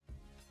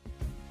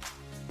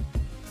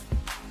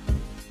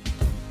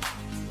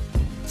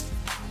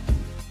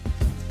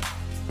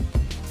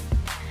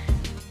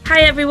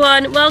Hi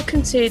everyone,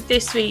 welcome to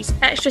this week's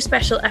extra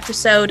special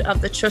episode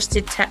of the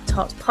Trusted Tech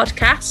Talks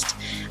podcast.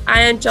 I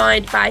am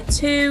joined by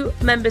two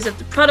members of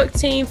the product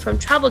team from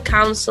Travel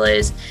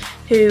Counsellors,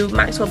 who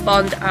Maxwell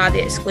Bond are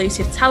the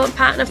exclusive talent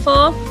partner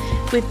for.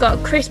 We've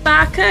got Chris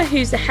Barker,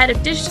 who's the head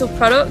of digital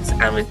products,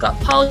 and we've got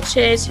Paul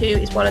Cheers, who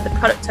is one of the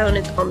product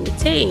owners on the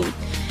team.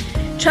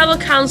 Travel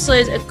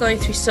Counsellors are going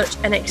through such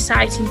an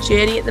exciting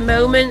journey at the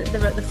moment.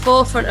 They're at the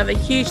forefront of a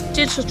huge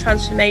digital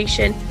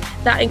transformation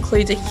that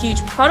includes a huge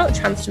product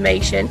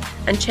transformation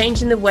and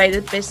changing the way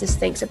the business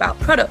thinks about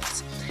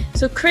products.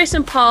 So Chris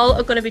and Paul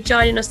are going to be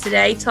joining us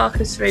today,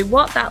 talking us through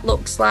what that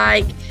looks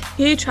like,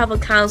 who Travel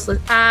Counsellors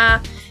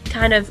are,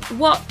 kind of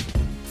what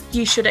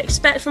you should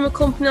expect from a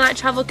company like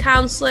Travel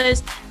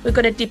Counsellors. We're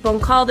going to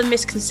debunk all the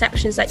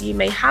misconceptions that you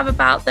may have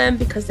about them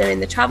because they're in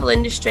the travel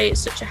industry.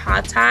 It's such a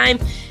hard time.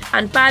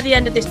 And by the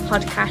end of this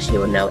podcast, you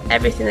will know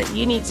everything that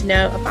you need to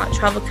know about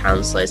Travel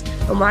Counsellors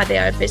and why they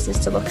are a business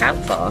to look out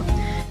for.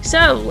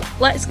 So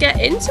let's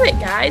get into it,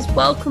 guys.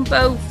 Welcome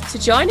both to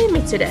joining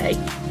me today.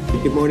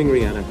 Good morning,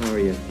 Rihanna. How are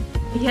you?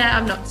 Yeah,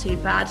 I'm not too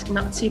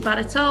bad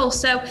at all.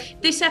 So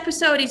this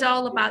episode is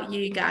all about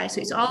you guys.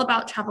 So it's all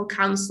about Travel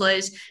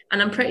Counsellors,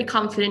 and I'm pretty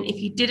confident if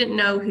you didn't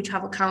know who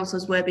Travel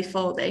Counsellors were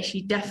before this,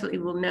 you definitely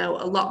will know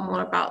a lot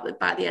more about them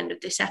by the end of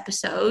this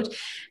episode.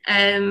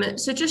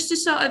 So just to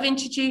sort of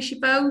introduce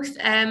you both,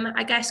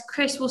 I guess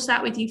Chris, we'll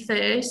start with you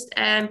first.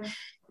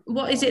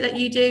 What is it that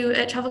you do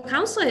at Travel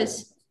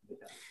Counsellors?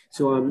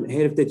 So I'm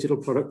head of digital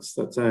products.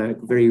 That's a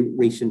very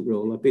recent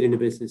role. I've been in the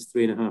business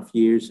 3.5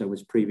 years. I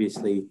was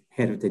previously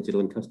head of digital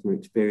and customer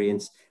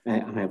experience,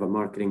 and I have a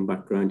marketing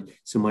background.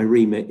 So my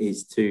remit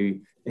is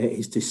to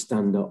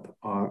stand up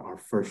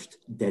our first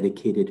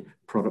dedicated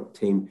product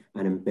team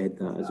and embed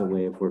that as a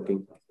way of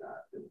working.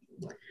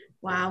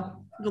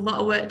 Wow, a lot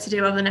of work to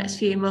do over the next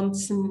few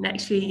months and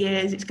next few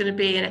years. It's going to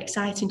be an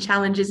exciting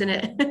challenge, isn't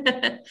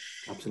it?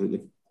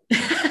 Absolutely.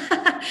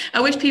 I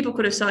wish people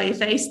could have saw your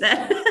face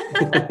there.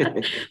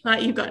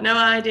 Like you've got no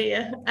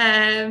idea.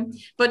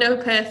 But no,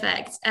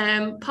 perfect.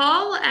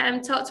 Paul,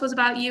 talk to us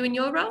about you and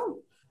your role.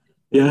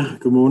 Yeah,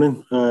 good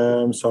morning.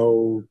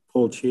 So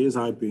Paul Cheers,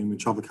 I've been with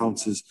Travel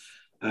Counsellors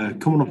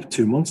coming up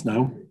 2 months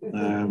now.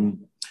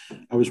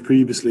 I was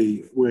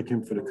previously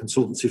working for the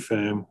consultancy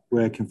firm,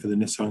 working for the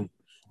Nissan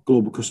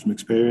Global Customer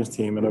Experience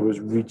team, and I was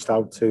reached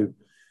out to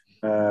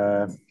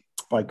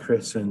by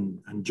Chris and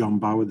John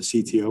Bauer, the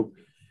CTO,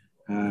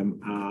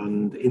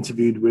 and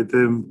interviewed with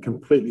them,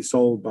 completely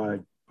sold by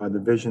the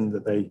vision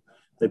that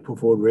they put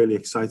forward, really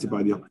excited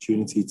by the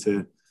opportunity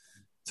to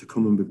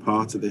come and be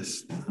part of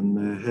this.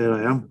 And here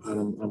I am,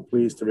 and I'm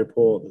pleased to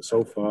report that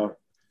so far,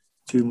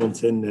 2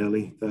 months in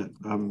nearly, that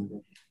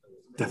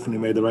definitely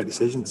made the right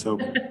decision. So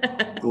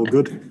all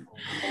good.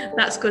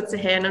 That's good to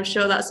hear, and I'm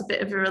sure that's a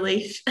bit of a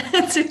relief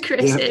to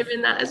Chris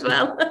hearing that as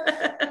well.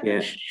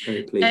 Yeah,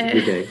 very pleased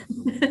every day.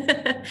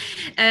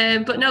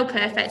 But no,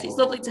 perfect. It's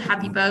lovely to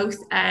have you both.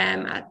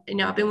 I've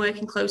been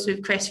working closely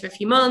with Chris for a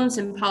few months,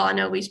 and Paul, I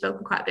know we've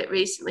spoken quite a bit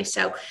recently,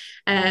 so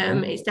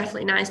it's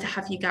definitely nice to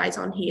have you guys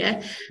on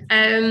here.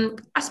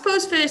 I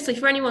suppose firstly,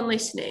 for anyone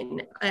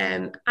listening,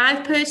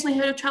 I've personally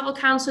heard of Travel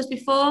Counsellors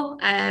before,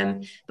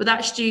 but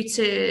that's due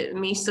to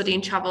me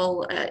studying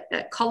travel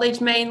at college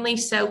mainly.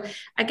 So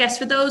I guess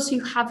for those who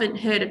haven't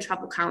heard of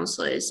Travel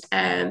Counsellors,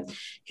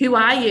 who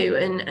are you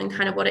and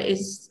kind of what it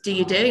is do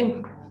you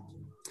do?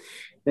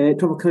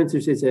 Travel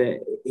Counsellors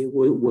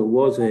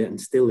was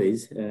and still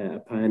is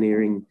a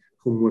pioneering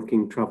home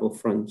working travel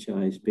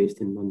franchise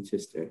based in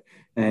Manchester.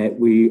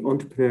 We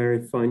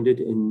entrepreneurially founded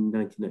in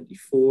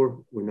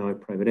 1994. We're now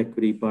private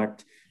equity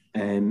backed.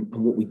 And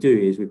what we do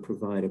is we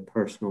provide a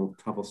personal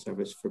travel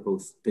service for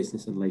both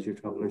business and leisure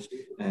travellers.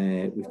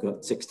 We've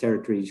got 6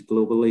 territories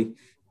globally.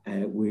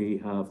 We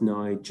have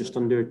now just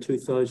under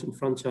 2,000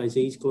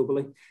 franchisees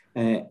globally.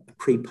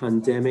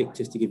 Pre-pandemic,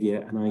 just to give you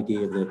an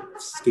idea of the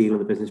scale of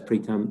the business,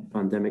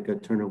 pre-pandemic, our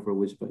turnover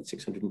was about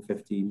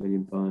 £650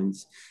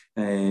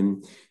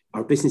 million.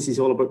 Our business is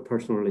all about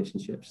personal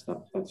relationships.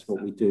 That's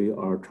what we do.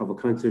 Our Travel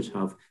Counsellors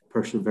have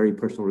very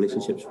personal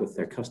relationships with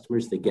their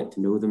customers. They get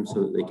to know them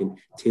so that they can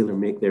tailor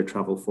make their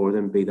travel for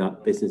them, be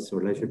that business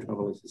or leisure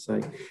travel, as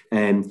I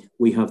say.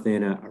 We have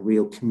then a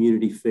real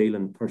community feel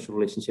and personal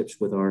relationships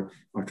with our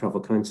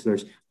Travel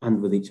Counsellors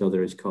and with each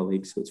other as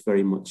colleagues. So it's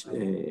very much,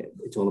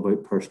 it's all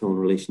about personal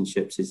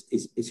relationships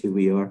is who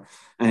we are.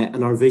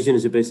 And our vision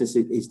as a business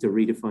is to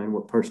redefine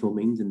what personal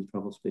means in the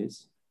travel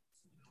space.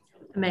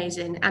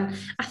 Amazing. And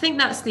I think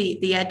that's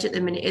the edge at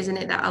the minute, isn't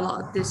it? That a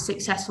lot of the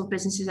successful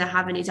businesses are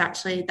having is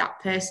actually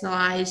that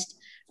personalized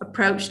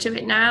approach to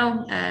it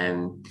now.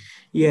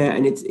 Yeah,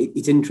 and it's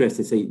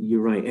interesting. So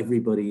you're right.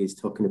 Everybody is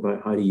talking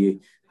about how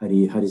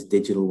does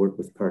digital work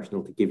with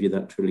personal to give you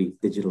that truly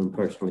digital and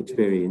personal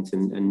experience.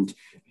 And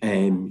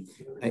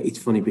it's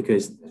funny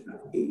because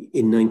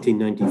in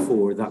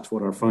 1994, that's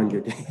what our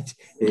founder did.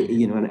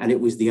 And it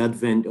was the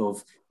advent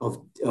of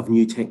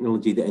new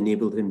technology that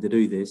enabled him to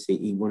do this.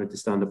 He wanted to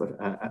stand up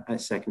a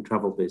second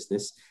travel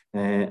business,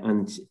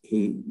 and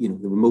the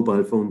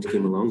mobile phones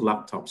came along,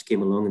 laptops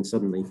came along, and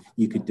suddenly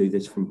you could do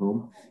this from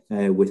home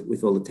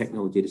with all the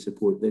technology to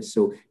support this.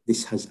 So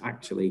this has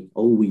actually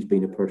always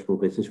been a personal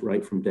business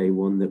right from day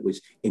one that was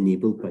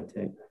enabled by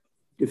tech.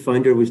 The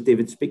founder was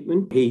David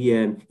Speakman.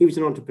 He was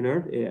an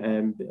entrepreneur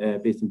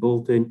based in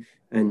Bolton,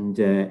 and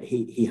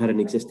he had an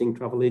existing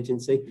travel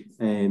agency,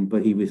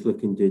 but he was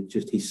looking to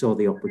he saw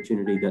the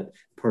opportunity that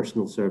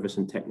personal service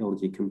and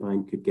technology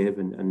combined could give,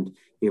 and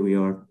here we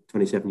are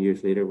 27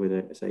 years later with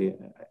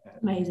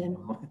amazing,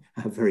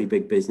 a very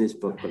big business,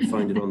 but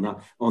founded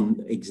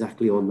on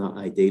exactly that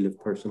ideal of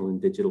personal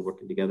and digital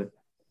working together.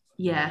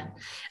 Yeah.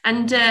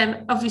 And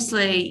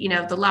obviously,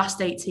 the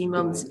last 18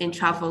 months in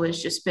travel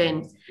has just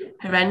been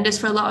horrendous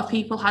for a lot of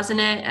people, hasn't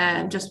it?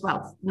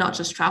 Not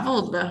just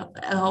travel, the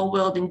whole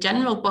world in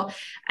general. But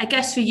I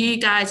guess for you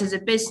guys as a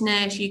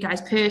business, you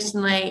guys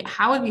personally,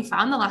 how have you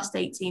found the last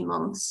 18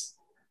 months?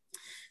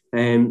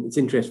 It's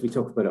interesting. We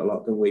talk about it a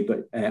lot, don't we?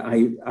 But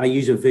I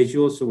use a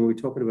visual. So when we're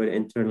talking about it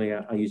internally,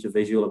 I use a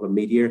visual of a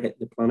meteor hitting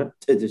the planet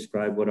to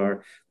describe what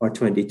our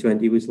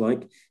 2020 was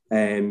like.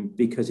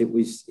 Because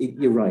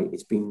you're right,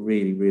 it's been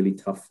really, really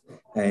tough.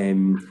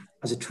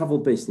 As a travel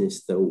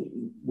business, though,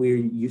 we're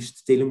used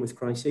to dealing with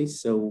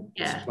crises. So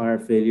supplier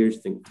failures,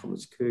 think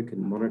Thomas Cook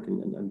and Monarch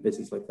and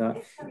business like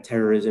that,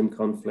 terrorism,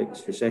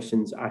 conflicts,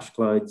 recessions, ash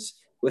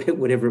clouds,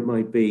 whatever it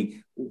might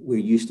be. We're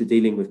used to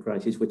dealing with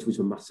crises, which was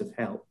a massive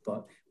help.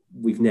 But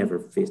we've never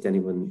faced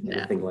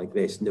anything like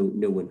this. No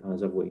one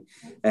has, have we?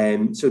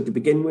 So to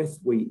begin with,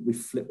 we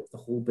flipped the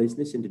whole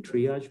business into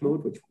triage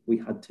mode, which we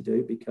had to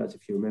do because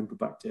if you remember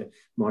back to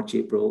March,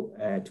 April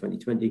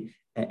 2020,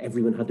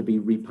 everyone had to be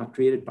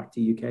repatriated back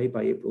to UK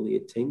by April the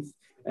 18th.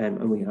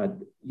 And we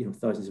had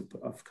thousands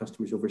of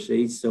customers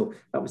overseas. So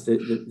that was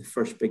the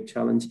first big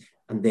challenge.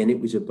 And then it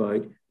was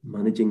about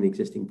managing the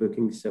existing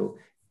bookings. So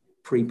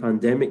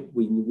pre-pandemic,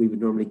 we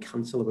would normally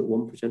cancel about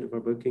 1% of our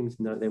bookings.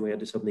 Now then we had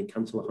to suddenly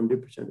cancel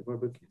 100% of our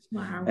bookings.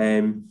 Wow.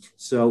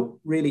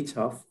 So really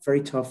tough, very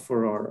tough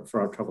for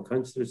our travel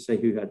counsellors, say,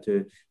 who had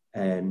to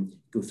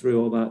go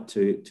through all that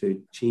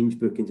to change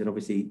bookings. And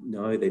obviously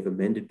now they've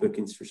amended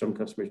bookings for some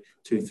customers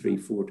 2, 3,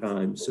 4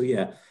 times. So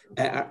yeah,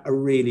 a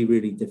really,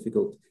 really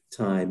difficult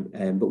time.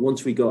 But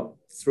once we got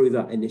through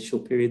that initial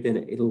period, then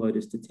it allowed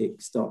us to take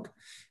stock.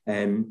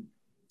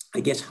 I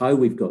guess how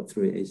we've got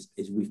through it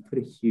is we've put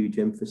a huge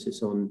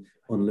emphasis on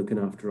looking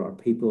after our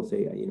people.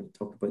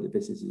 Talk about the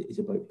business is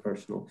about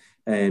personal,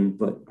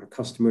 but our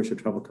customers, our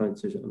travel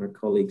counsellors and our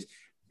colleagues,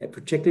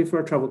 particularly for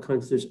our travel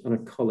counsellors and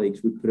our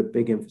colleagues, we put a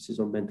big emphasis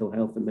on mental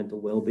health and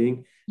mental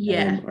well-being.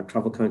 Our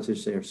travel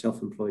counsellors, they are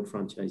self-employed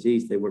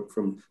franchisees. They work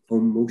from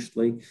home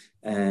mostly.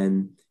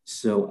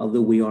 So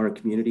although we are a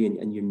community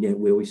and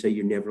we always say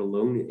you're never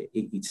alone,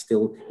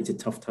 it's a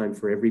tough time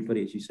for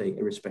everybody, as you say,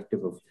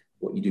 irrespective of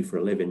what you do for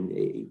a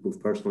living,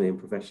 both personally and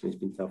professionally, has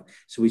been tough.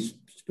 So we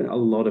spent a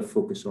lot of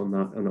focus on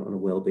that, on a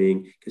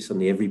well-being, because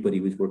suddenly everybody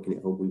was working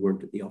at home. We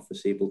weren't at the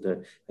office able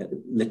to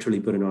literally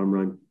put an arm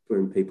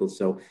around people.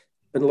 So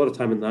spent a lot of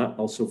time on that.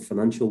 Also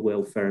financial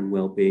welfare and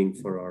well-being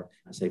for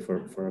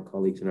our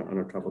colleagues and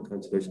our travel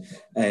counsellors.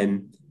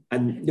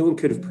 And no one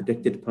could have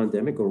predicted the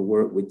pandemic or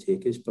where it would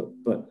take us,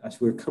 but as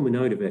we're coming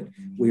out of it,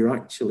 we're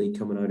actually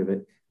coming out of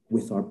it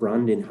with our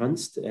brand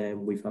enhanced.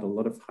 We've had a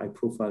lot of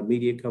high-profile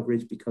media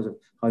coverage because of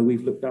how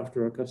we've looked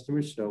after our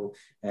customers. So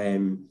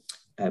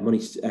Money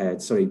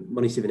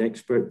Saving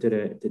Expert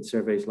did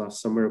surveys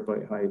last summer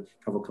about how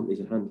travel companies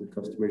have handled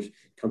customers'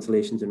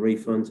 cancellations and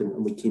refunds,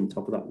 and we came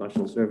top of that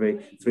national survey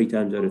 3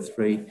 times out of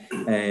 3.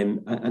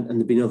 And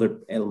there've been other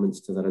elements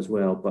to that as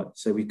well. But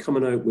so we're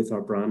coming out with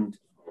our brand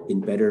in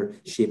better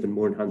shape and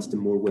more enhanced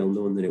and more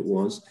well-known than it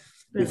was.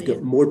 Brilliant. We've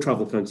got more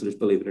travel counsellors,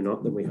 believe it or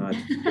not, than we had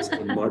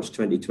in March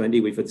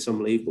 2020. We've had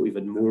some leave, but we've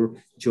had more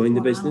join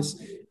the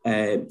business.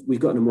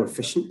 We've gotten a more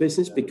efficient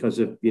business because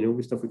of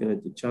the stuff we're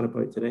going to chat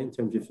about today in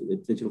terms of the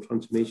digital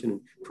transformation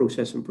and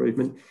process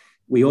improvement.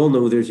 We all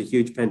know there's a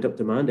huge pent-up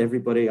demand.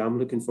 Everybody, I'm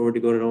looking forward to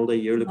going on holiday.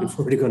 You're looking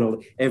forward to going on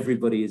holiday.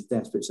 Everybody is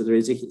desperate. So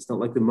it's not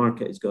like the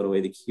market has gone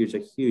away. There's a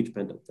huge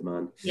pent-up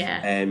demand.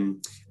 Yeah.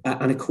 And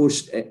of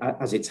course,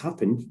 as it's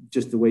happened,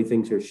 just the way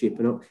things are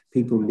shaping up,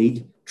 people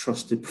need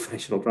trusted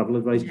professional travel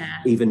advice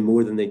even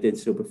more than they did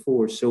so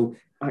before. So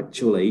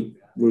actually,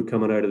 we're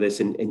coming out of this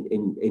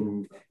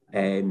in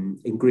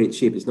great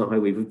shape. It's not how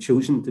we've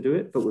chosen to do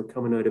it, but we're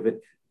coming out of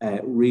it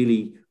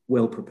really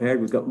well prepared.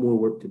 We've got more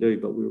work to do,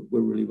 but we're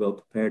really well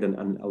prepared.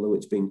 And although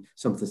it's been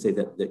something to say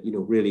that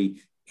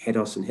really hit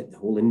us and hit the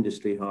whole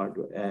industry hard,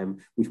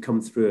 we've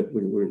come through it.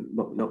 We're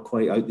not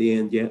quite out the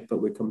end yet,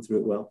 but we're coming through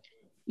it well.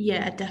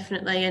 Yeah,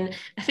 definitely. And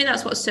I think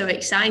that's what's so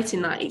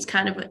exciting. Like it's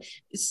kind of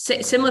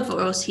similar for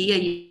us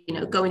here,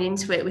 going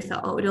into it, we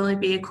thought, oh, it would only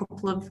be a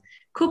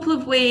couple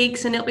of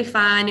weeks and it'll be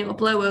fine, it'll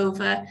blow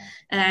over.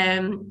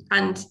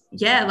 And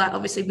yeah, like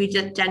obviously we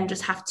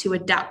just have to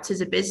adapt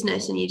as a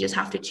business, and you just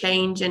have to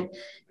change, and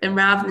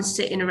rather than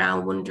sitting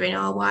around wondering,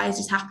 oh, why is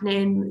this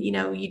happening?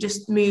 You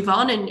just move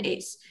on. And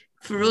it's,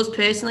 for us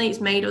personally, it's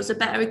made us a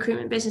better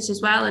recruitment business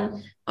as well.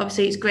 And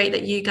obviously it's great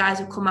that you guys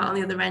have come out on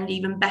the other end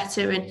even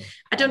better. And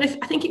I don't know if,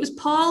 I think it was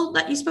Paul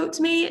that you spoke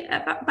to me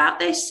about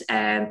this,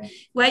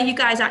 where you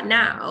guys at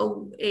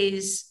now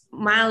is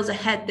miles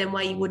ahead than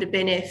where you would have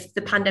been if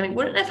the pandemic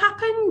wouldn't have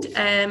happened.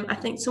 I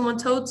think someone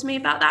told to me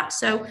about that.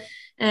 So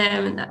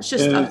that's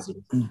just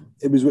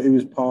it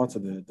was part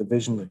of the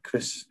vision that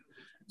Chris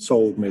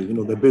sold me,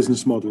 the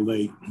business model.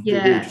 They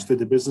just did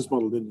the business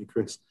model, didn't they,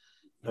 Chris?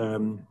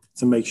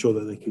 To make sure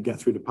that they could get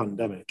through the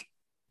pandemic.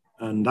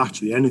 And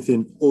actually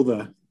anything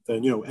other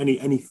than,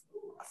 any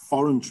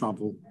foreign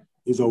travel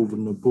is over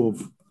and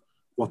above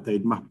what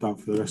they'd mapped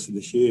out for the rest of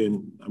this year.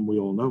 And we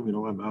all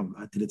know,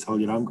 I did tell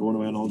you I'm going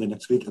away on holiday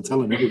next week. I'm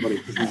telling everybody.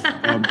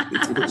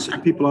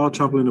 People are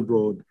traveling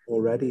abroad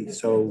already.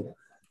 So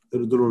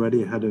they're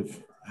already ahead of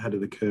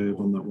the curve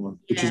on that one,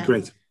 which is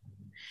great.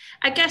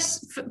 I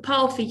guess,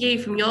 Paul, for you,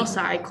 from your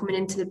side, coming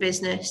into the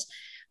business,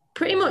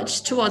 pretty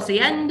much towards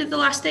the end of the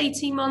last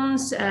 18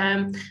 months,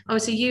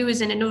 obviously you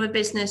was in another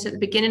business at the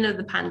beginning of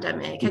the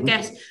pandemic. I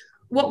guess,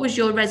 what was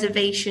your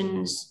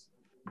reservations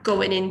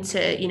going into,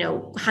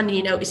 handing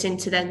your notice in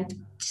to then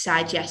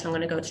decide, yes, I'm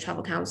going to go to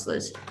Travel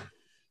Counsellors?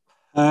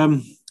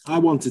 I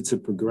wanted to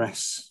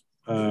progress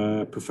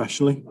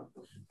professionally.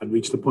 I'd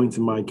reached the point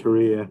in my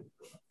career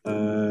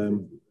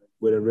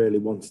where I really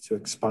wanted to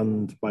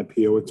expand my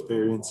PO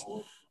experience.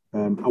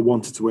 I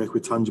wanted to work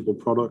with tangible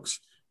products.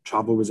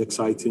 Travel was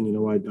exciting.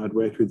 I'd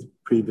worked with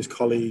previous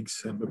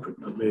colleagues at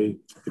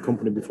the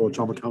company before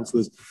Travel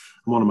Counsellors,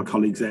 and one of my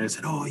colleagues there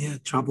said, "Oh yeah,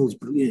 travel's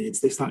brilliant.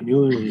 It's this, that, and the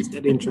other, and it's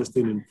dead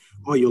interesting, and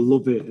oh, you'll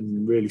love it,"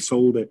 and really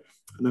sold it.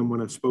 And then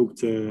when I spoke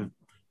to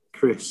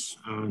Chris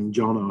and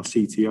John, our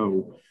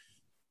CTO,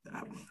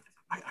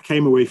 I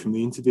came away from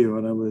the interview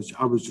and I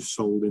was just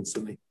sold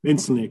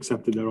instantly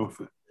accepted their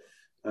offer.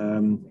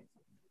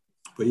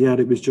 But yeah,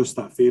 it was just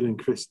that feeling.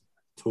 Chris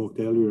talked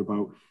earlier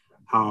about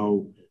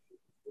how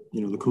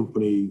the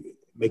company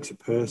makes it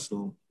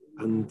personal,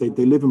 and they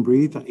live and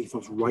breathe that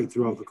ethos right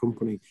throughout the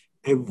company.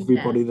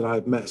 Everybody that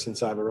I've met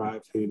since I've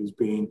arrived here has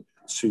been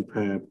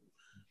superb,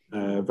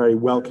 very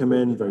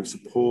welcoming, very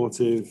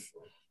supportive.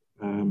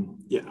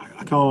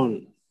 I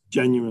can't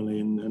genuinely,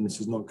 and this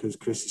is not because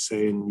Chris is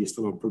saying you're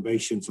still on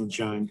probation,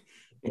 sunshine.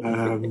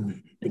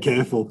 Be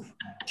careful.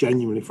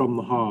 Genuinely, from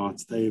the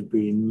heart, they have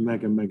been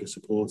mega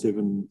supportive,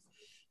 and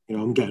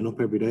I'm getting up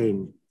every day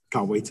and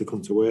can't wait to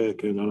come to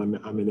work, and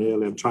I'm in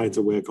early. I'm trying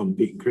to work on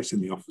beating Chris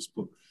in the office,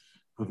 but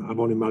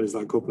I've only managed that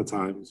a couple of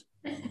times.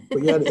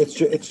 But yeah,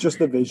 it's just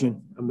the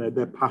vision and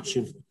their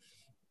passion,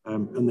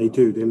 and they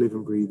live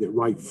and breathe it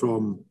right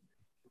from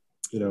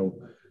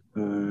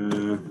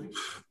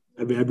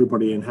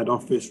everybody in head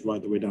office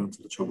right the way down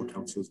to the Travel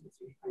Counsellors.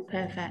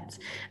 Perfect.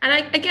 And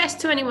I guess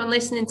to anyone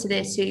listening to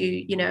this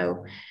who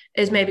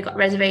has maybe got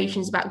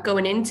reservations about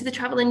going into the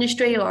travel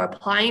industry or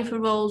applying for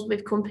roles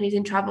with companies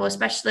in travel,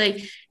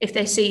 especially if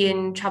they're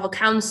seeing Travel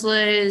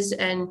Counsellors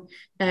and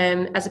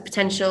as a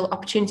potential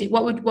opportunity,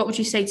 what would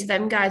you say to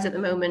them guys at the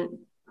moment?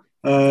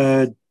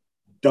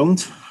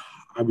 Don't.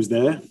 I was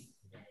there.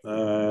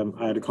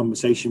 I had a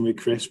conversation with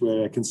Chris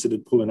where I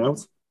considered pulling out.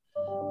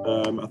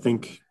 I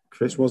think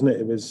Chris, wasn't it?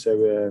 It was we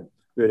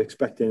were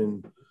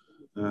expecting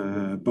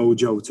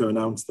Bojo to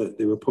announce that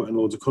they were putting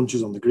loads of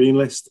countries on the green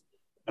list,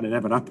 and it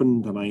never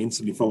happened. And I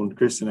instantly phoned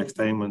Chris the next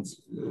day and went,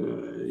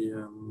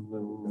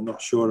 I'm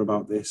not sure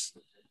about this.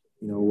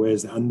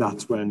 Where's it? And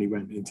that's when he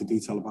went into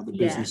detail about the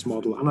business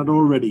model. And I'd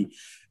already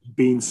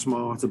been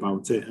smart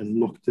about it and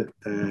looked at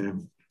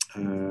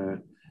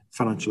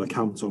financial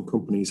accounts on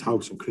Companies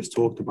House. And Chris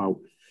talked about,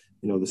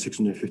 the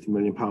 £650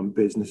 million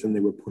business, and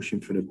they were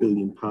pushing for £1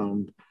 billion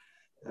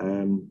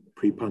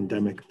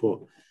pre-pandemic. But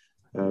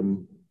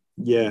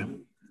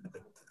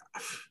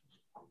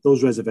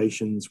those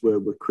reservations were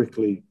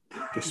quickly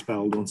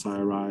dispelled once I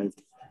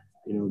arrived.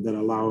 They're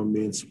allowing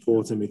me and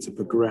supporting me to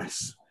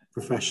progress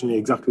professionally,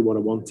 exactly what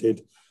I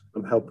wanted.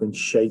 I'm helping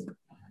shape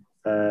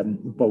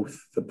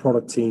both the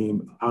product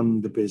team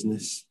and the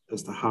business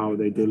as to how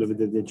they deliver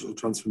the digital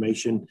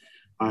transformation.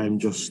 I'm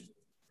just,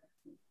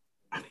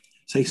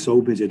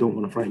 so busy. I don't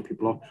want to frighten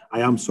people off.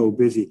 I am so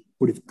busy,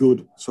 but it's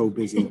good, so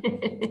busy.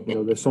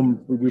 There's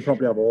we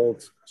probably have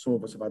some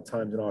of us have had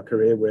times in our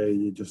career where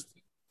you're just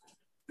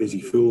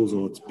busy fools,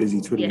 or it's busy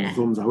twiddling your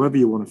thumbs, however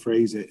you want to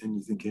phrase it, and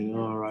you're thinking,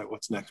 all right,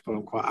 what's next? But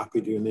I'm quite happy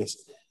doing this.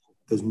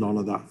 There's none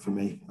of that for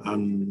me,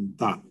 and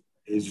that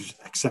is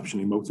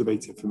exceptionally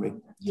motivating for me.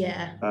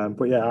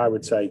 But yeah, I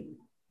would say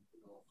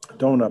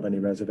don't have any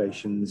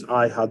reservations.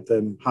 I had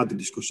the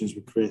discussions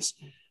with Chris,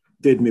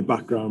 did my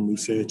background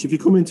research. If you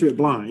come into it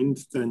blind,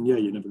 then you're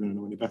never going to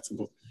know any better.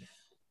 But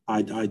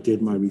I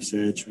did my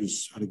research,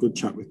 had a good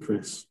chat with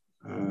Chris,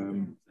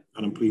 and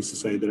and I'm pleased to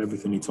say that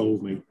everything he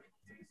told me,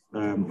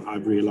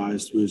 I've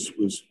realised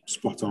was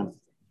spot on,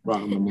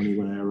 right on the money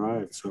when I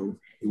arrived. So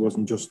he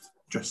wasn't just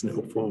dressing it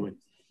up for me.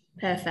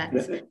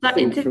 Perfect. I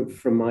think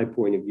from my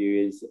point of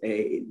view is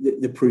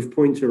the proof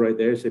points are right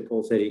there. So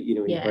Paul said, he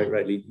quite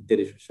rightly did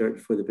his research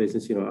for the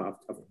business. I've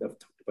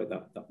talked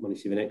about that money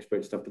saving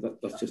expert stuff,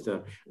 but that's just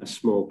a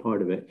small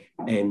part of it.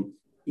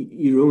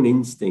 Your own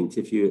instinct,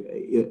 if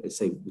you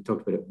say, we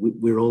talked about it,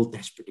 we're all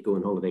desperate to go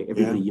on holiday.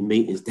 Everybody you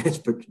meet is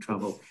desperate to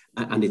travel,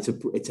 and it's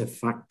a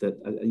fact that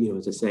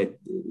as I said,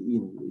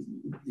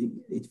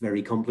 it's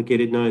very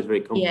complicated now. It's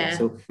very complex.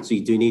 So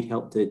you do need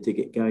help to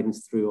get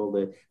guidance through all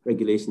the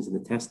regulations and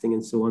the testing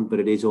and so on. But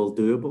it is all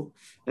doable.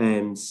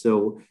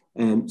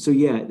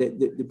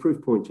 The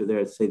proof points are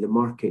there to say the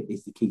market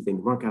is the key thing.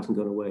 The market hasn't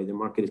gone away. The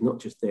market is not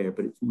just there,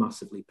 but it's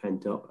massively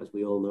pent up. As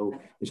we all know,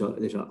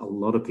 there's a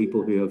lot of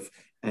people who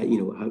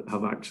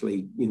have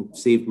actually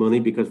saved money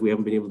because we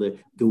haven't been able to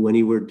go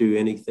anywhere, do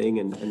anything,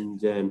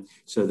 and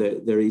so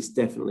there is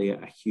definitely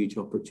a huge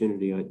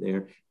opportunity out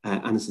there.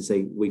 And as I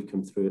say, we've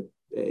come through it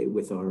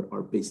with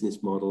our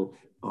business model,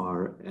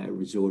 our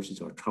resources,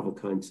 our travel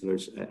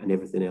counsellors, and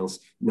everything else,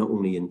 not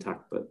only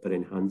intact but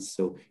enhanced.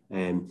 So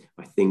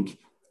I think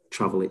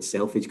travel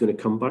itself is going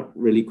to come back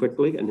really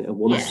quickly, and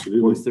once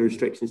the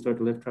restrictions start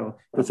to lift travel.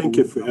 I think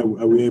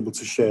are we able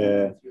to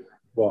share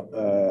what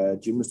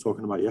Jim was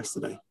talking about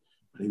yesterday?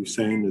 And he was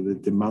saying that the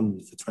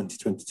demand for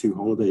 2022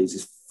 holidays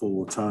is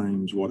 4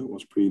 times what it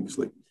was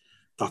previously.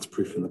 That's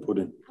proof in the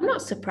pudding. I'm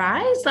not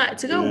surprised. Like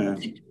to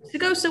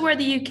go somewhere in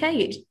the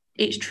UK,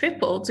 it's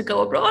triple to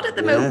go abroad at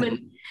the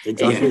moment.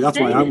 Exactly. That's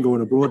why I'm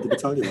going abroad. Did I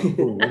tell you that? I'm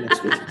going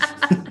next week.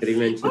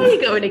 Where are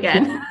you going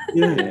again?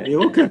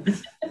 You're okay.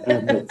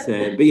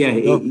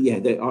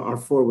 Our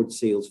forward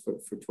sales for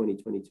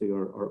 2022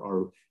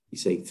 are you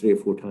say 3 or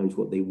 4 times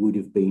what they would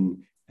have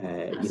been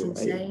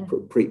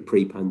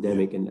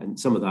pre-pandemic, and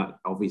some of that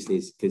obviously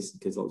is because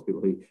lots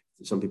of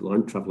some people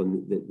aren't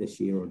traveling this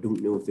year or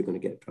don't know if they're going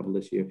to get travel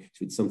this year,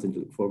 so it's something to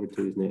look forward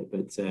to, isn't it?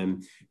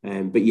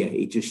 But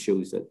it just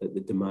shows that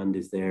the demand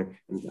is there,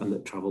 and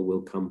that travel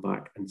will come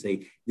back. And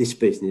say this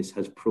business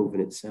has proven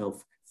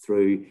itself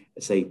through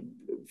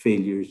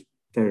failures,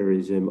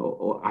 terrorism,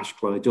 or ash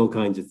clouds, all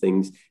kinds of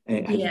things.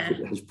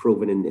 Has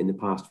proven in the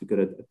past. We've got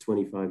a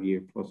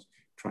 25-year plus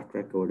track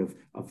record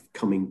of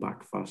coming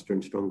back faster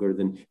and stronger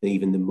than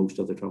even the most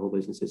other travel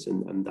businesses,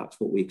 and that's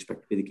what we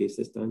expect to be the case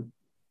this time.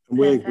 And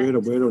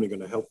we're only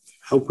going to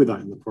help with that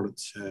in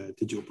the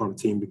digital product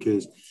team,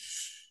 because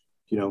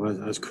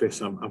as Chris,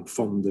 I'm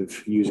fond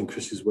of using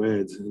Chris's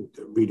words and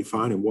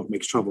redefining what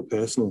makes travel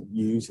personal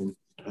using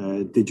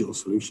digital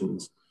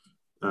solutions,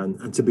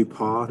 and to be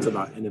part of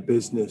that in a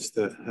business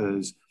that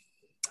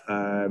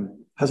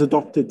has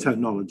adopted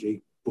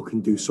technology but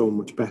can do so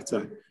much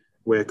better.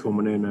 We're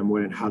coming in and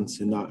we're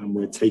enhancing that, and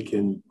we're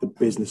taking the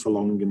business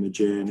along in the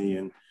journey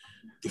and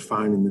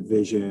defining the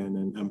vision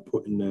and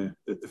putting the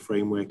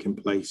framework in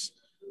place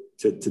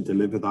to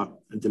deliver that,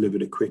 and deliver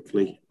it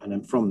quickly. And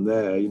then from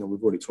there,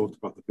 we've already talked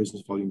about the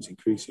business volumes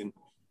increasing.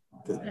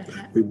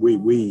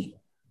 We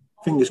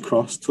fingers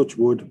crossed, touch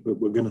wood, but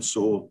we're going to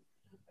soar,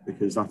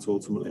 because that's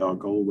ultimately our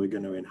goal. We're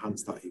going to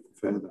enhance that even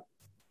further.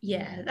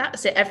 Yeah,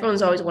 that's it.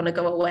 Everyone's always want to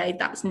go away.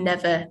 That's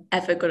never,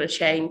 ever going to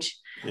change.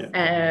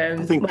 I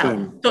think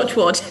touch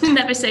wood,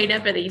 never say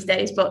never these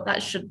days, but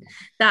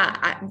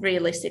that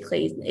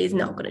realistically is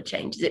not going to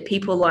change, is it?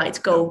 People like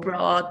to go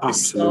abroad, the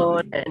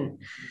sun, and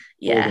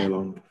all day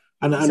long.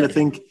 And I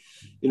think,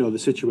 the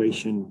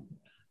situation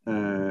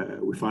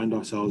we find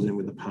ourselves in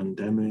with the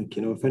pandemic,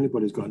 if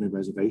anybody's got any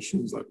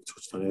reservations, like we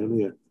touched on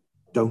earlier,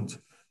 don't.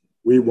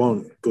 We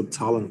want good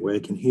talent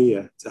working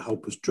here to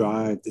help us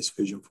drive this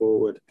vision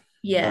forward.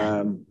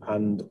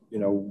 And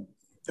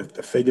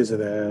the figures are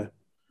there.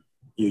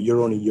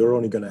 You're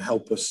only going to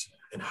help us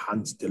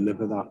enhance,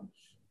 deliver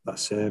that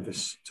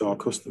service to our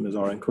customers,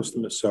 our end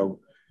customers. So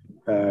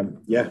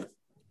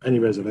any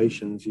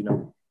reservations,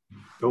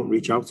 don't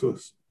reach out to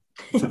us.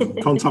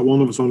 Contact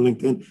one of us on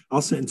LinkedIn.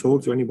 I'll sit and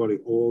talk to anybody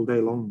all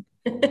day long.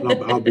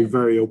 And I'll be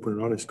very open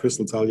and honest. Chris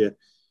will tell you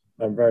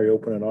I'm very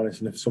open and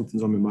honest, and if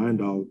something's on my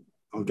mind,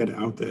 I'll get it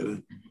out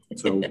there.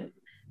 So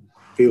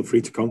feel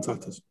free to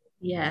contact us.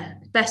 Yeah,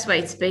 best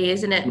way to be,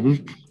 isn't it?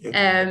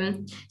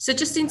 Mm-hmm. So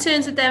just in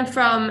terms of then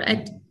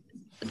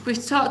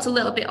we've talked a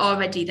little bit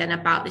already then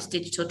about this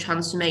digital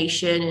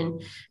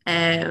transformation,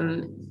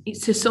 and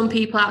to some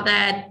people out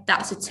there,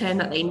 that's a term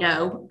that they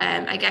know.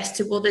 I guess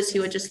to others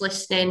who are just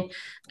listening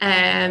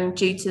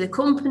due to the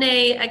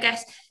company, I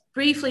guess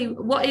briefly,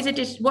 what does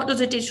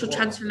a digital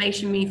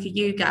transformation mean for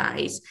you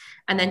guys?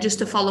 And then just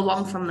to follow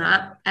on from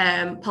that,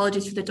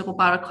 apologies for the double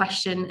barrel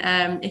question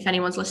if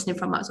anyone's listening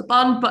from Max or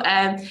Bond, but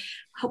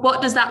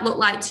what does that look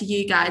like to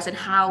you guys, and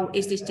how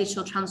is this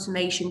digital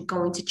transformation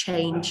going to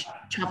change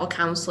travel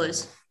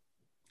counsellors?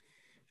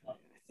 I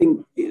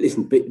think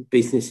listen,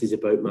 business is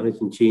about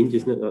managing change,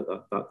 isn't it?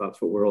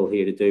 That's what we're all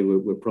here to do.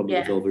 We're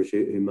problem solvers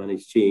who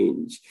manage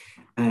change.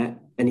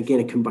 And again,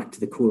 I come back to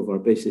the core of our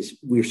business.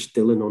 We're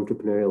still an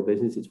entrepreneurial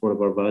business. It's one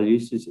of our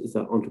values, is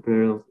that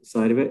entrepreneurial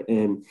side of it.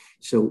 And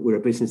so we're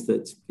a business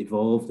that's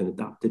evolved and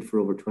adapted for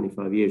over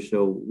 25 years.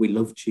 So we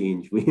love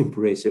change. We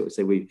embrace it.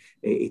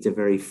 It's a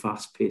very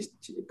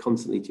fast-paced,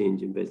 constantly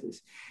changing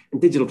business.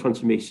 And digital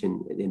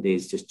transformation at the end of the day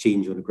is just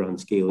change on a grand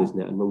scale, isn't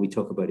it? And when we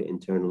talk about it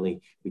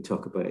internally, we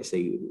talk about it,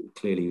 say,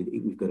 clearly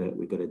we've got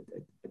a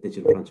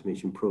digital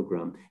transformation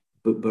program.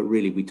 But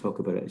really, we talk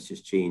about it as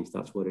just change.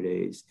 That's what it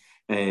is.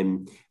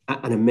 And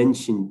I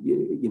mentioned,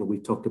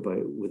 we've talked about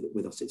it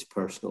with us, it's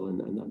personal,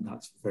 and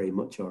that's very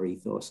much our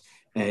ethos.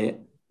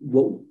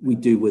 What we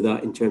do with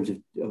that in terms of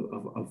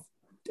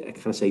I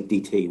kind of say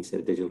DT instead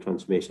of digital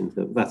transformation.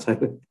 That's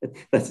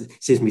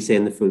saves me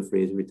saying the full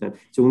phrase every time.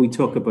 So when we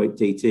talk about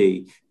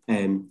DT,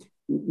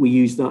 we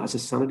use that as a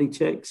sanity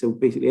check. So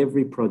basically,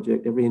 every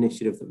project, every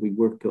initiative that we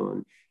work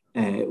on,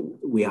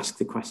 we ask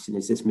the question,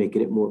 is this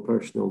making it more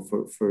personal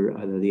for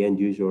either the end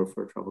user or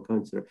for a travel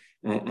counsellor?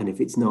 And if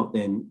it's not,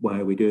 then why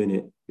are we doing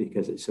it?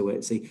 Because it's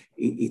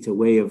a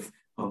way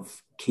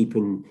of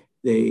keeping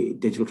the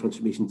digital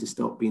transformation to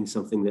stop being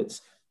something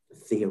that's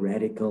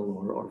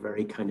theoretical or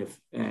very kind of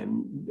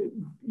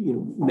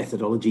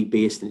methodology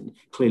based, and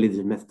clearly there's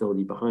a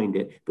methodology behind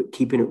it, but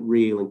keeping it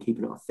real and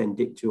keeping it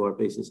authentic to our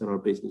business and our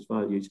business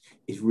values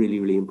is really,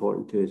 really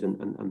important to us,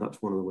 and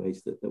that's one of the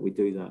ways that we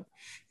do that.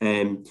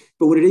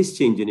 But what it is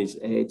changing is,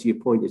 to your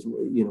point, is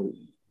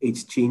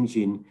it's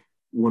changing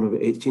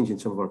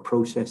some of our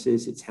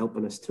processes. It's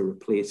helping us to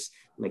replace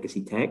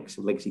legacy tech,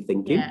 so legacy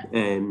thinking,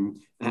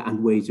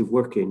 and ways of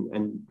working.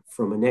 And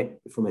from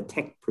a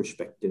tech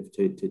perspective,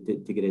 to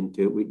get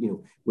into it,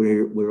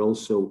 we're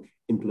also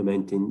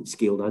implementing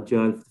scaled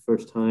agile for the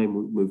first time.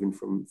 We're moving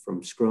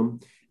from Scrum.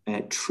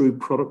 True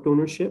product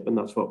ownership, and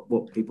that's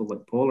what people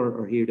like Paul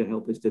are here to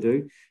help us to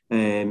do.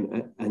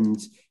 And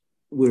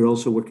we're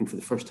also working for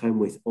the first time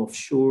with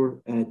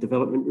offshore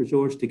development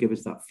resource to give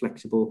us that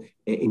flexible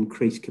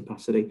increased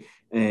capacity.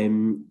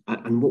 And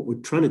what we're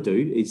trying to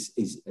do is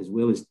as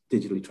well as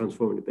digitally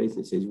transforming the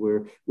businesses,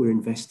 we're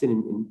investing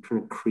in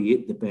trying to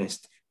create the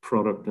best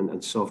product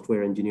and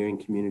software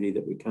engineering community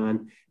that we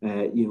can.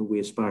 We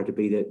aspire to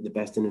be the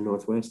best in the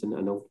Northwest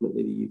and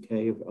ultimately the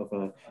UK of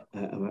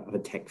a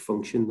tech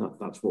function.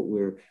 That's what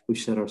we've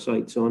set our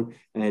sights on.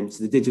 And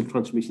so the digital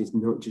transformation is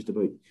not just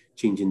about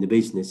changing the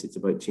business; it's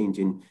about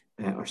changing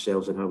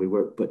ourselves and how we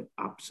work, but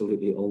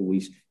absolutely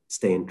always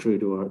staying true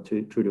to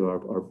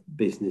our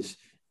business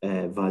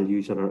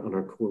values and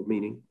our core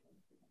meaning.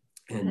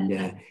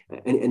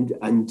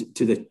 And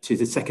to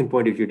the second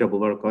point of your double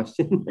barrel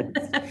question,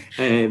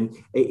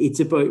 it's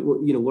about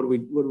what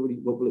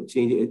will it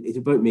change? It's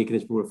about making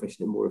us more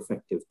efficient and more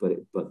effective.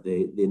 But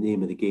the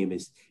name of the game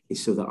is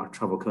so that our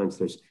travel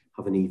counsellors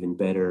have an even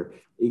better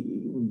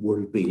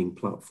world-beating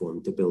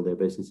platform to build their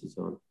businesses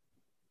on.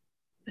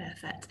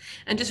 Perfect.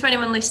 And just for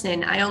anyone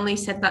listening, I only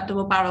said that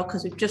double barrel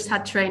because we've just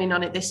had training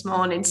on it this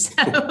morning, so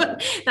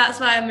that's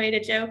why I made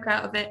a joke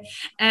out of it.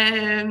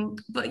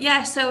 But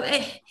yeah, so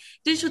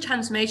digital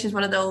transformation is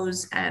one of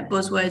those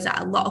buzzwords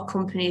that a lot of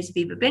companies have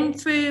either been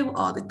through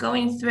or they're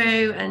going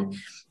through, and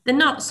they're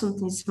not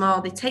something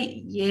small. They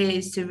take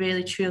years to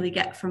really truly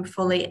get from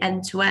fully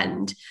end to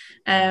end.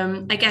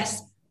 I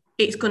guess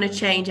it's going to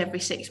change every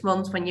 6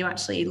 months when you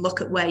actually look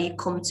at where you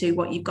come to,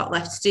 what you've got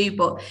left to do.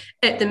 But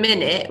at the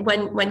minute,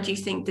 when do you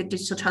think the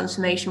digital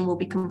transformation will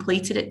be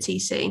completed at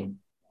TC?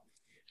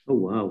 Oh,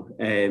 wow.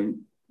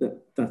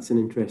 That's an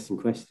interesting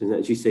question,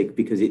 as you say,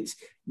 because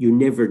you're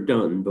never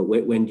done. But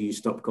when do you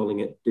stop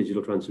calling it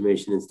digital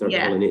transformation and start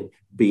calling it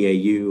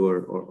BAU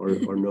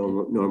or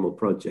normal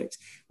projects?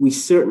 We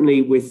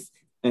certainly, with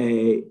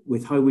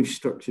how we've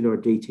structured our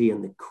DT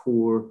and the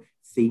core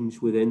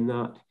themes within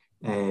that,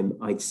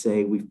 I'd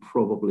say we've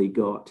probably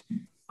got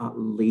at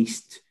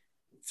least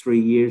 3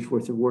 years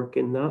worth of work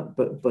in that.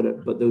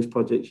 But those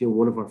projects,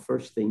 one of our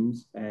first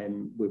themes,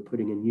 we're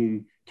putting a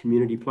new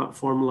community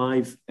platform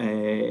live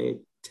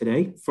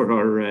today for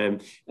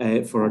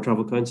our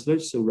travel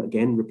counsellors. So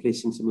again,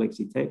 replacing some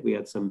legacy tech. We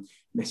had some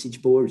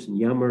message boards and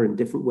Yammer and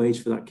different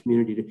ways for that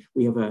community.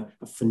 We have a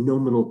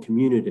phenomenal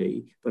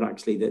community, but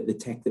actually the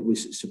tech that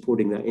was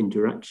supporting that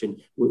interaction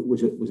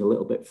was a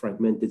little bit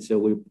fragmented. So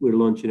we're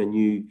launching a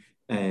new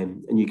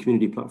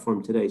community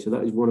platform today. So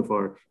that is one of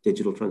our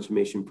digital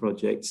transformation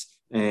projects.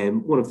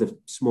 One of the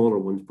smaller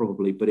ones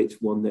probably, but it's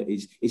one that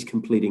is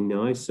completing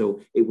now. So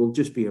it will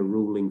just be a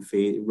rolling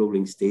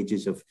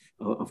stages of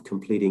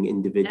completing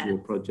individual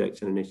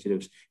projects and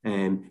initiatives.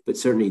 But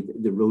certainly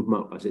the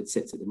roadmap as it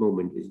sits at the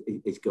moment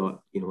is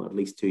got at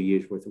least 2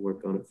 years worth of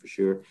work on it for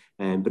sure.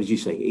 But as you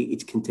say,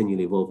 it's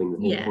continually evolving. The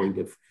whole point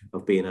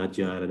of being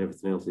agile and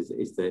everything else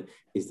is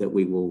that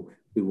we will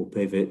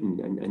pivot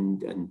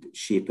and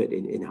shape it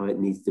in how it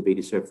needs to be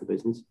to serve the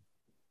business.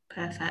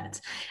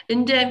 Perfect.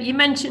 And you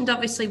mentioned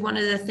obviously one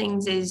of the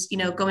things is,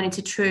 going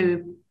into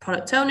true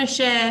product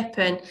ownership.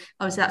 And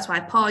obviously that's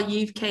why, Paul,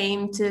 you've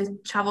came to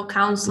Travel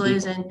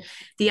Counsellors and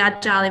the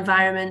agile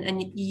environment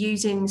and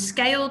using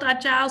scaled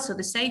agile, so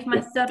the SAFe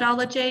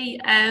methodology.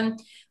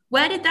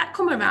 Where did that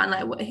come around?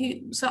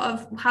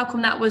 How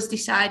come that was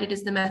decided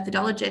as the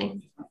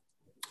methodology?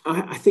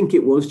 I think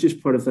it was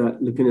just part of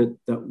that, looking at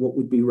that, what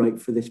would be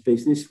right for this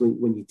business.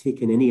 When you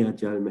take in any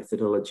agile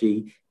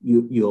methodology,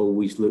 you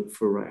always look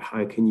for, right,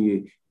 how can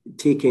you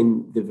take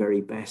in the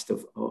very best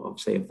of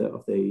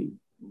the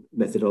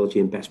methodology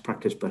and best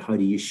practice, but how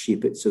do you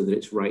shape it so that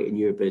it's right in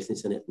your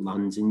business and it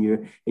lands in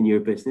your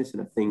business?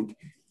 And I think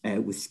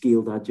with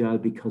scaled agile,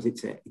 because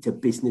it's a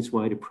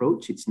business-wide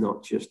approach, it's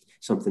not just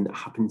something that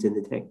happens in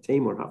the tech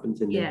team or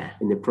happens in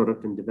the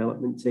product and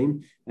development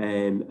team.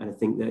 And I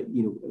think that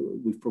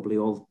we've probably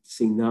all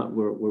seen that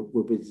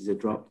where businesses have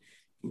dropped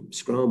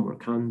Scrum or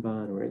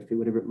Kanban or XP,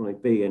 whatever it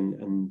might be,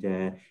 and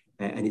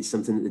it's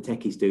something that the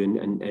techies do,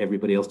 and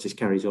everybody else just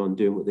carries on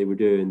doing what they were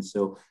doing.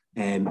 So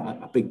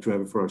a big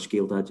driver for our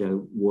scaled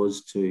agile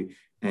was to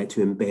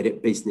embed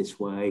it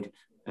business-wide.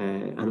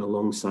 And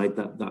alongside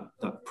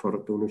that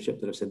product ownership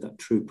that I said, that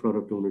true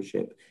product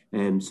ownership,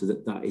 so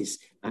that is,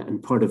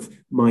 and part of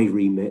my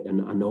remit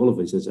and all of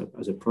us as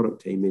a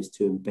product team is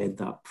to embed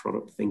that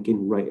product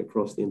thinking right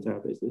across the entire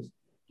business.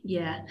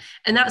 Yeah,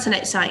 and that's an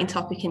exciting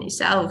topic in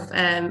itself.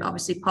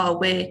 Obviously, Paul,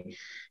 we're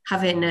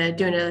doing a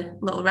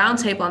little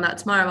roundtable on that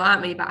tomorrow,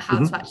 aren't we, about how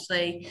to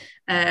actually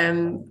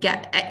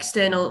get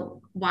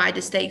external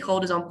wider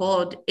stakeholders on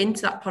board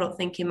into that product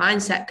thinking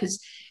mindset,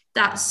 because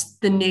that's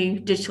the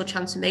new digital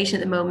transformation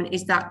at the moment,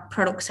 is that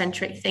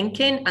product-centric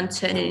thinking and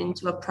turning it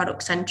into a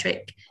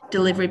product-centric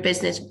delivery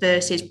business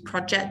versus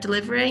project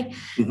delivery.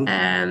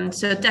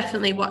 So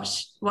definitely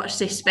watch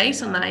this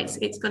space on that.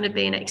 It's going to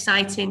be an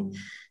exciting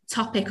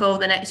topic over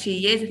the next few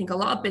years. I think a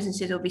lot of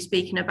businesses will be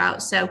speaking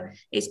about. So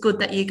it's good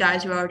that you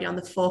guys are already on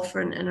the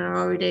forefront and are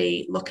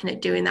already looking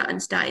at doing that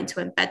and starting to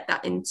embed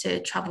that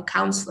into Travel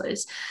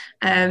Counsellors.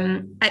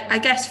 I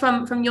guess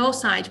from your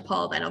side,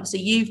 Paul, then obviously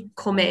you've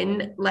come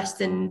in less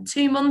than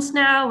 2 months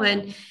now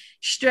and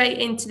straight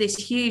into this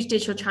huge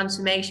digital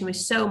transformation with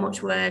so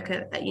much work,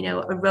 a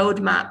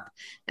roadmap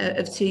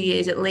of 2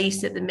 years at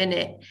least at the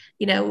minute.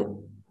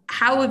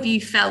 How have you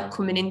felt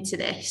coming into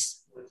this?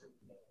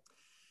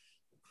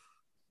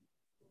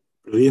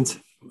 Brilliant.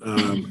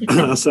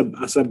 I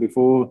said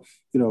before,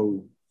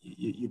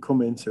 you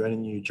come into any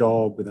new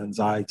job with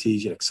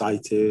anxieties, you're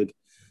excited,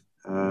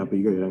 but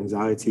you got your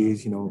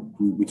anxieties.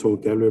 We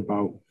talked earlier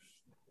about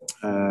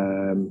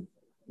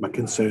my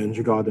concerns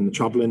regarding the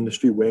travel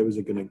industry. Where was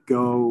it going to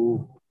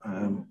go?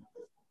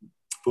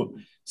 But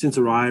since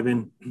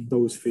arriving,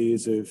 those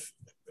fears have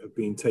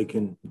been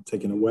taken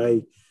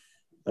away.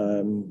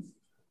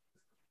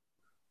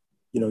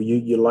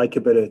 You like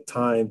a bit of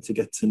time to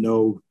get to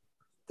know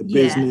the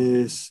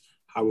business,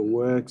 how it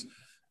works.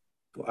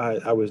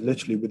 But I was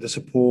literally, with the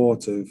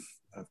support of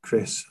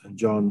Chris and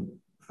John,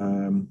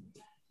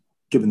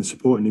 given the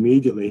support, and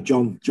immediately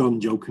John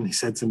jokingly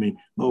said to me,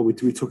 "Oh, we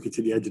took you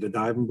to the edge of the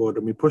diving board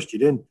and we pushed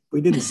you in, but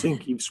he didn't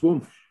sink, he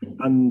swum."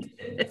 And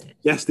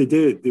yes, they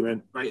did. They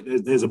went, "Right,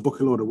 there's a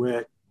bucket load of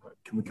work.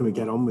 Can we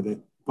get on with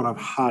it?" But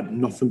I've had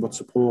nothing but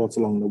support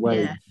along the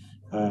way,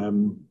 I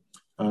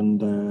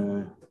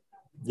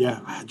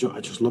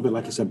just love it.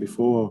 Like I said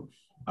before,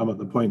 I'm at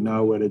the point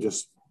now where I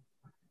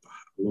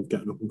love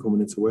getting up and coming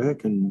into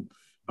work, and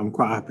I'm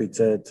quite happy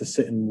to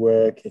sit and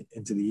work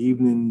into the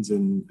evenings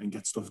and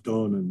get stuff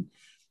done. And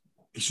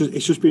it's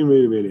just been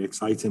really, really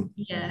exciting.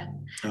 Yeah.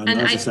 And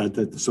as I said,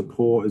 the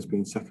support has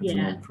been second to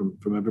none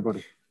from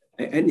everybody.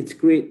 And it's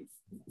great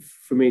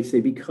for me to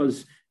say,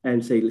 because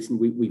listen,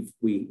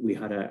 we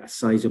had a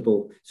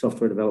sizable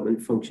software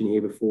development function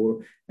here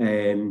before,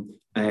 and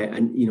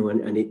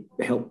it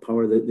helped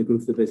power the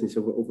growth of the business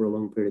over a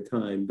long period of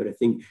time. But I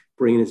think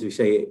bringing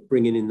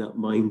in that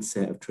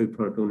mindset of true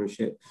product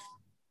ownership,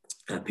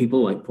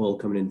 people like Paul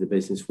coming into the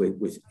business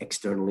with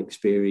external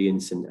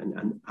experience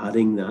and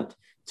adding that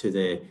to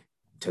the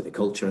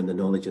culture and the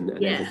knowledge and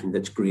everything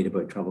that's great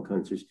about Travel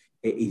Counsellors,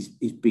 is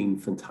been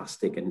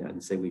fantastic.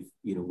 And say we've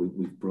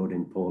brought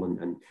in Paul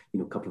and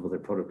a couple of other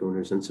product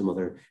owners and some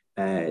other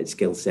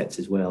skill sets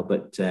as well.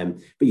 But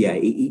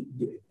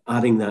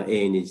adding that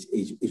in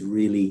is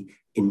really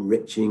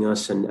enriching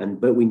us,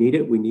 but we need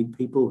it. We need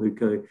people who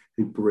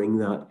bring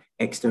that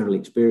external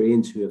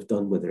experience, who have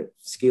done, whether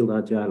it's scaled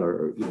agile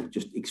or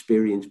just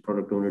experienced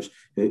product owners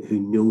who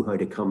know how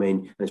to come in,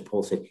 and as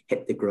Paul said,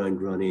 hit the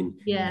ground running.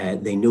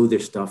 They know their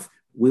stuff.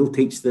 We'll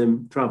teach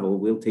them travel.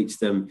 We'll teach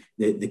them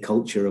the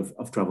culture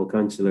of Travel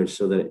Counsellors,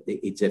 so that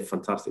it's a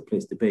fantastic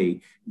place to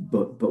be.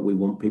 But we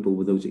want people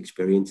with those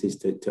experiences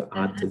to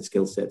add to the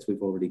skill sets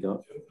we've already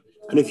got.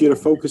 And if you're a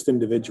focused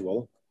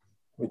individual,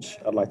 which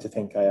I'd like to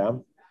think I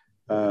am,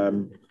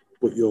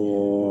 but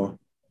you're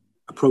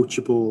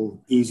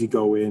approachable,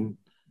 easygoing,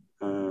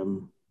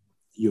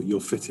 you'll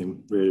fit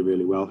in really,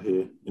 really well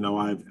here.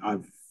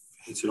 I've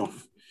hit it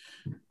off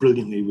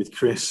brilliantly with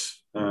Chris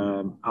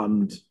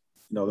and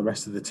the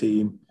rest of the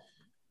team,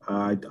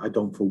 I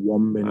don't for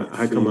 1 minute.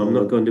 How come I'm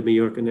not going to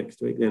Mallorca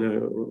next week then?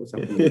 What's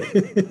happening?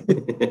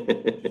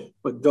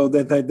 But though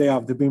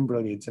they've been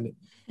brilliant, and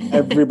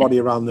everybody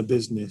around the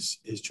business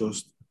is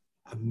just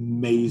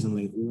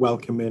amazingly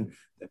welcoming.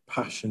 They're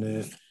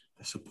passionate,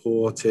 they're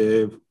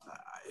supportive.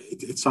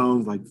 It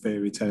sounds like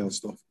fairy tale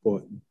stuff,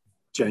 but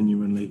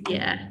genuinely,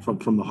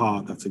 from the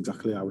heart, that's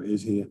exactly how it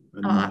is here.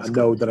 And I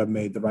know that I've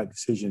made the right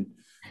decision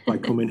by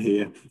coming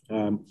here.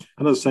 And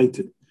as I say,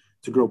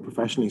 to grow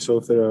professionally. So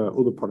if there are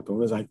other product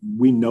owners,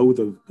 we know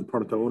the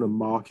product owner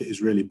market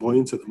is really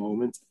buoyant at the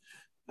moment.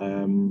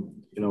 I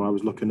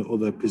was looking at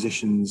other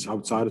positions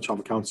outside of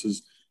travel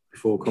counsellors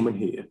before coming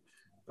here.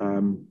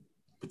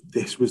 But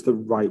this was the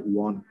right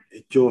one.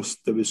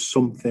 There was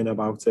something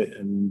about it,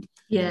 and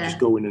just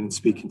going in and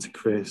speaking to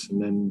Chris,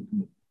 and then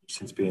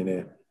since being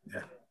here,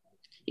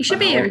 you should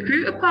be a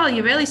recruiter, Paul.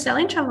 You're really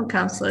selling travel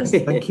counsellors.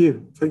 Thank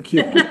you.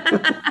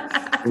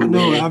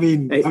 No, I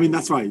mean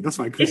that's right.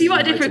 Chris, if you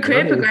want a different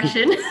career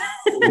progression.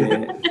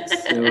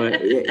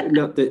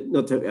 Not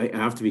that I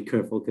have to be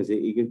careful because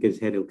his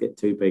head will get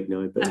too big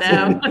now. But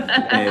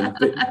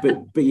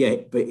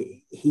but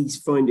he's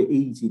found it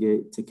easy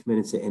to come in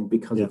and sit in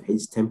because of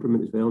his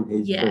temperament as well, and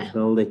his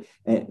personality.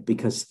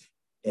 Because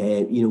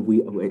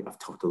I've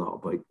talked a lot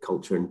about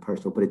culture and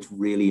personal, but it's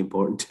really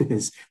important to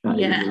us.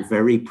 We're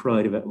very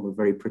proud of it and we're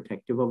very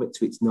protective of it.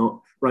 So it's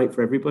not right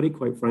for everybody,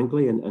 quite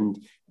frankly.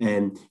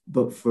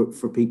 But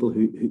for people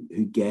who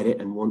get it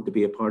and want to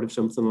be a part of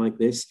something like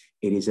this,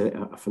 it is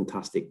a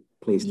fantastic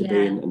place to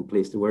be and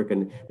place to work.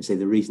 And I say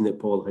the reason that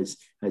Paul has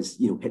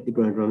hit the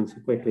ground running so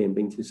quickly and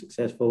been so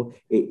successful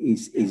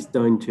is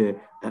down to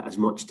as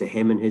much to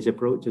him and his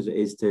approach as it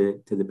is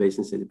to the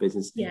business. The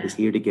business is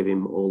here to give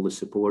him all the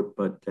support,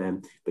 but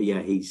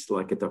he's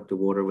like a duck to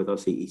water with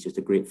us. He's just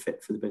a great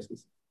fit for the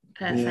business.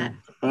 Perfect. Yeah.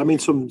 I mean,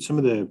 some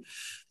of the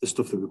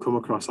stuff that we've come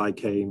across,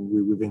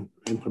 we've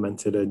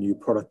implemented a new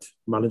product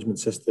management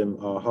system,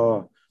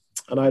 AHA,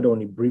 and I'd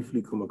only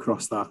briefly come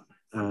across that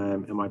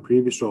in my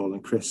previous role,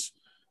 and Chris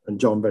and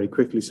John very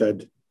quickly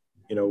said,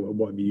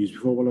 what have you used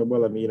before?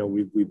 Well, I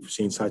mean, we've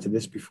seen sight of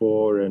this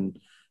before, and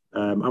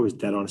I was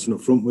dead honest and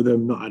upfront with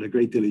them, not had a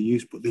great deal of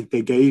use, but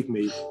they gave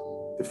me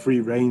the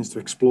free reins to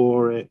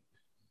explore it,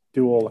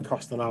 do all the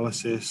cost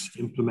analysis,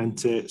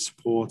 implement it,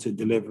 support it,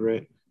 deliver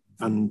it,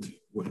 and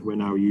we're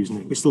now using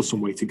it. There's still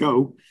some way to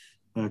go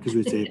because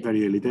we're at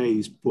very early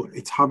days, but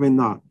it's having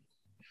that,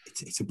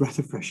 it's a breath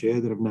of fresh air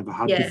that I've never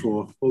had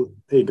before. Well,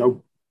 there you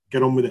go,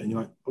 get on with it, and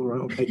you're like, all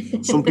right,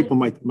 okay. Some people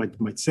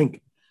might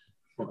sink,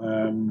 but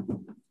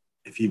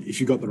if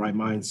you got the right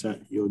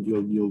mindset,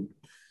 you'll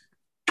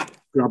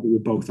grab it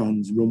with both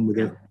hands, run with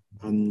it,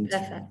 and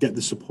get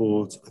the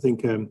support. I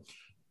think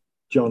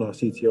John, our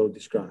CTO,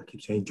 described. I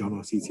keep saying John,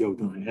 our CTO,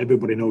 don't I?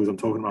 Everybody knows I'm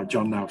talking about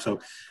John now. So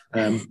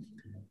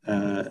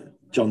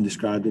John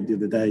described it the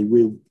other day.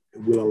 We'll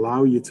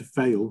allow you to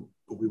fail,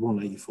 but we won't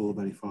let you fall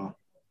very far.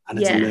 And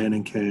it's a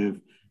learning curve.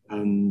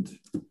 And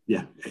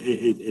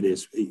it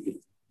is.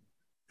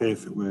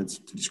 Perfect words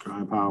to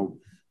describe how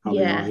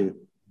we are here.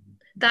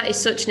 That is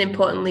such an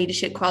important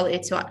leadership quality,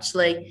 to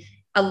actually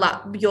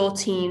allow your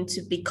team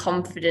to be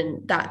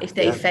confident that if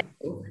they fail,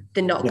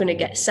 they're not going to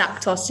get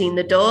sacked or seen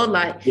the door.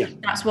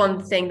 That's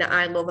one thing that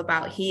I love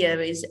about here,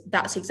 is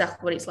that's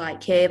exactly what it's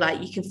like here.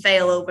 Like, you can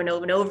fail over and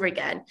over and over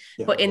again,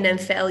 but in them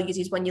failures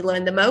is when you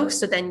learn the most.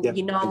 So then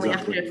you normally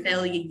after a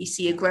failure, you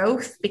see a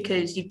growth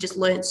because you've just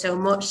learned so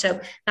much.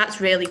 So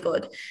that's really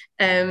good.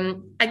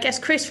 I guess,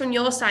 Chris, from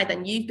your side,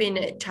 then, you've been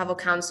at Travel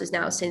Counsellors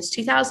now since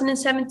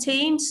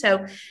 2017,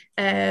 so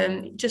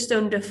just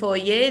under 4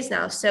 years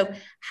now. So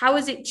how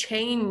has it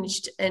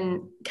changed,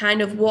 and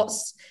kind of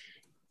what's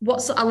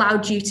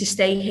allowed you to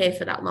stay here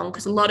for that long?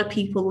 Because a lot of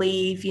people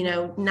leave,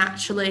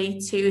 naturally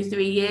 2 or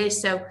 3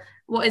 years. So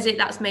what is it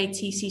that's made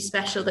TC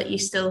special that you're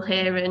still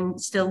here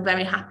and still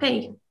very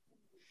happy?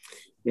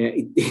 Yeah,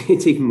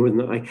 it's even more than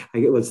that.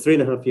 It was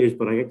 3.5 years,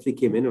 but I actually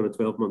came in on a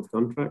 12-month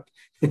contract.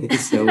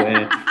 So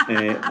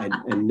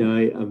and now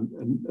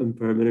I'm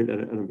permanent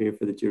and I'm here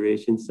for the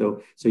duration.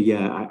 So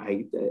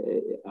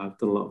I've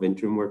done a lot of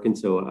interim work, and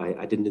so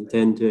I didn't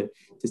intend to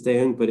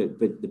stay on, but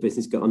the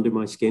business got under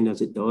my skin, as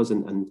it does,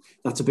 and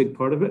that's a big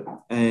part of it.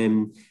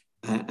 And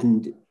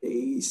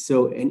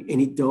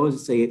it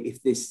does say,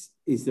 if this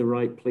is the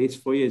right place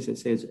for you, as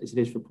it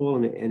is for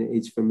Paul, and it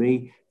is for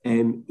me.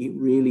 It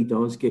really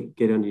does get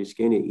under your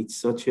skin. It's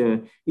such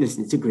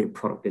it's a great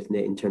product, isn't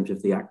it? In terms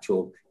of the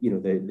actual,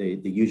 the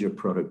user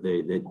product,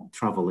 the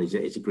travel is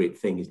a great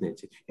thing, isn't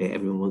it?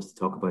 Everyone wants to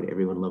talk about it,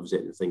 everyone loves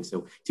it and things.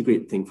 So it's a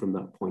great thing from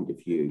that point of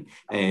view.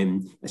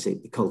 I say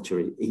the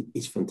culture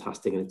is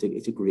fantastic, and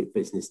it's a great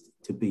business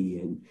to be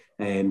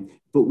in.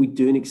 But we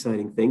do an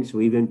exciting thing. So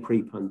even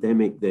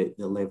pre-pandemic, the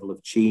level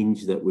of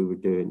change that we were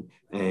doing,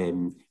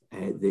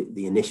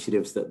 the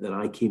initiatives that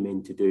I came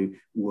in to do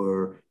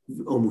were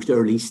almost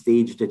early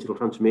stage digital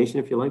transformation,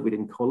 if you like. We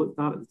didn't call it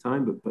that at the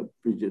time, but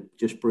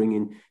just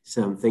bringing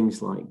some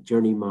things like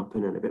journey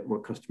mapping and a bit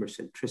more customer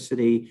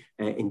centricity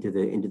into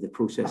the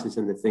processes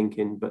and the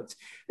thinking. But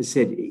as I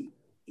said,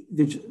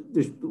 there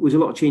was a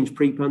lot of change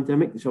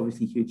pre-pandemic. There's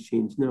obviously huge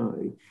change now.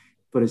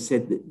 But as I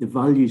said, the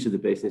values of the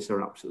business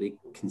are absolutely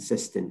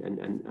consistent,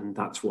 and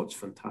that's what's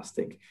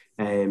fantastic.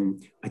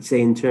 I'd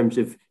say in terms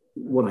of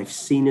what I've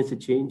seen as a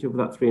change over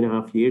that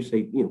 3.5 years, so,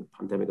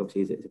 pandemic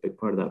obviously is a big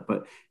part of that,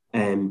 but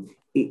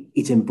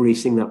it's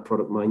embracing that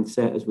product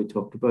mindset, as we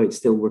talked about. It's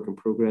still work in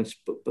progress,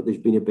 but there's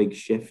been a big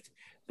shift.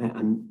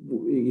 And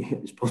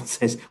as Paul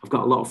says, I've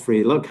got a lot of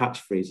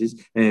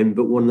catchphrases,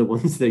 but one of the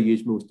ones that I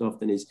use most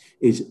often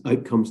is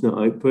outcomes, not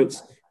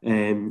outputs.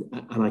 And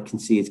I can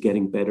see it's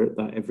getting better at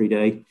that every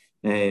day.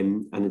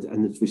 And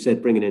as we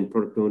said, bringing in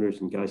product owners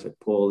and guys like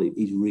Paul,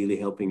 he's really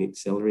helping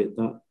accelerate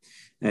that.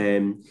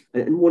 And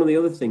one of the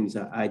other things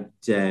that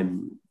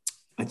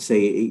I'd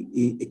say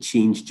it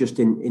changed just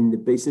in the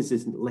business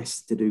isn't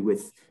less to do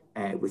with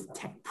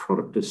tech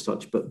product as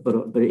such, but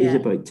it is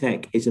about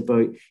tech. It's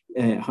about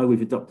how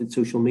we've adopted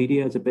social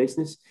media as a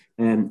business,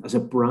 as a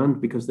brand,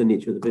 because the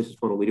nature of the business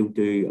model, we don't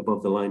do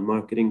above the line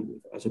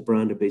marketing. As a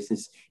brand, a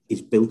business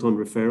is built on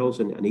referrals,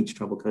 and each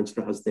travel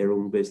counsellor has their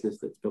own business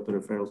that's built on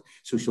referrals.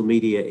 Social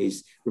media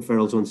is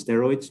referrals on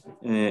steroids,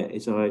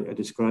 is how I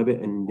describe it,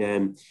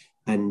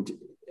 and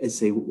I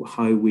say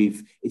how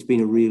it's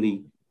been a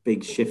really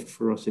big shift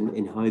for us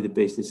in how the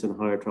business and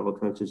how our travel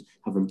counsellors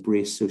have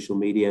embraced social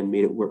media and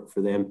made it work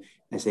for them.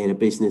 As in a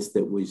business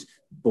that was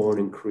born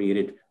and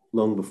created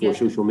long before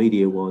social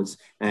media was.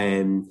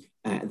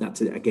 That's,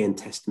 again,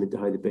 testament to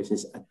how the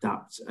business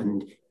adapts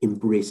and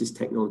embraces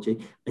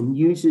technology and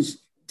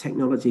uses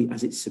technology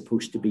as it's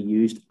supposed to be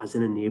used, as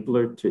an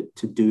enabler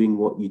to doing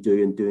what you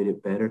do and doing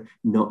it better,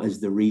 not as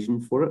the reason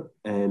for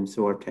it.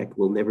 So our tech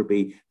will never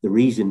be the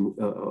reason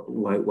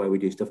why we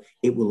do stuff.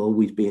 It will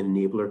always be an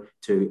enabler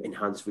to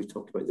enhance, we've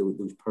talked about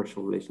those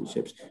personal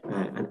relationships,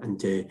 and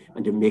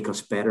to make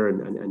us better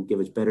and give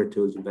us better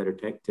tools and better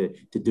tech to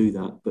do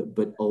that,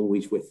 but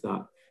always with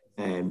that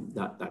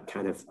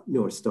kind of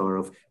North Star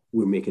of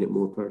we're making it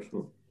more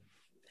personal.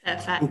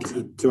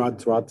 Perfect. To add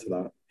to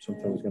that,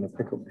 something I was going to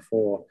pick up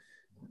before,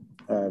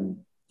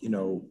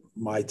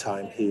 my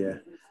time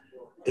here,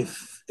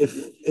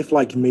 if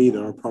like me,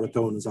 there are product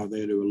owners out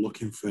there who are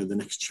looking for the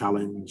next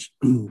challenge,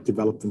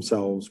 develop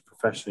themselves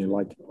professionally,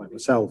 like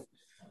myself.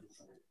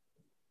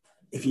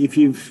 If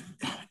you've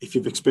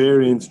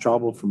experienced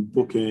travel from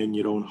booking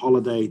your own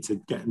holiday to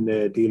getting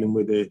there, dealing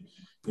with it,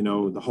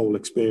 the whole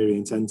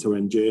experience,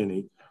 end-to-end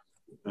journey,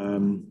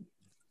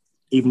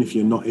 even if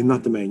you're not in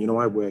that domain,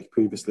 I worked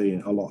previously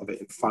in a lot of it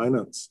in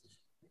finance.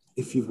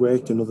 If you've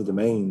worked in other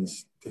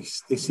domains,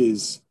 this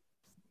is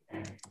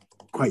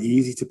quite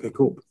easy to pick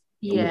up.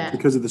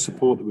 Because of the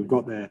support that we've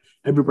got there,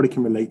 everybody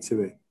can relate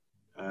to it.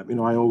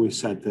 I always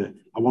said that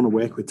I want to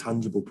work with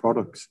tangible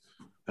products,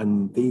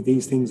 and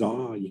these things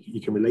are, you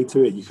can relate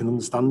to it, you can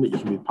understand it, you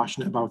can be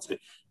passionate about it.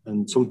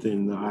 And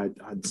something that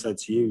I'd said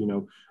to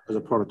you, as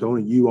a product owner,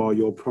 you are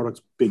your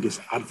product's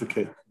biggest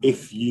advocate.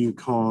 If you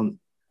can't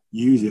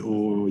use it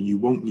or you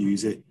won't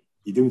use it,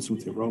 you're doing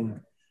something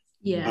wrong.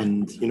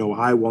 And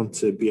I want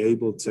to be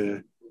able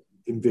to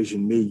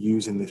envision me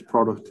using this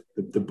product,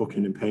 the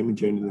booking and payment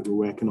journey that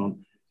we're working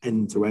on,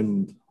 end to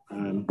end,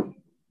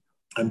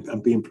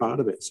 and being proud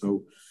of it.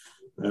 So,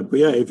 but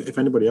yeah, if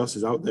anybody else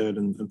is out there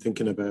and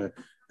thinking of a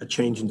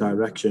change in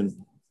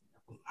direction,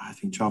 I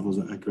think travel's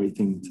a great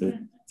thing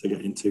to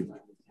get into.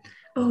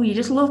 Oh, you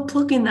just love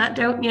plugging that,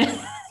 don't you?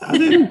 I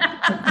do.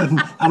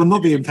 And I'm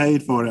not being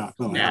paid for it.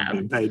 Well, I am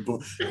being paid,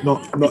 but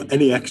not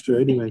any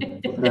extra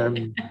anyway.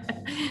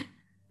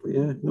 But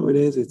yeah, no, it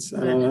is. It's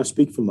I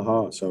speak from the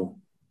heart, so.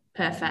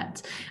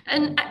 Perfect.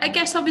 And I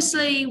guess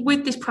obviously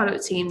with this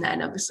product team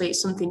then, obviously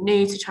it's something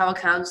new to travel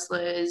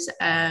counsellors.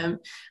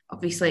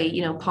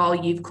 Obviously, Paul,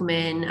 you've come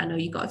in. I know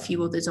you've got a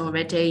few others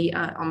already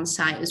on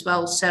site as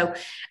well. So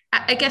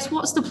I guess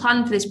what's the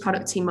plan for this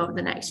product team over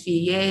the next few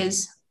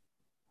years?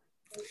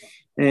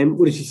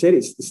 Well, as you said,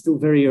 it's still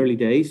very early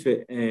days.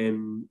 Very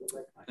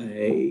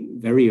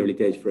early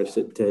days for us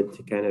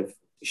to kind of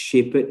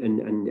shape it,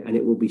 and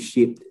it will be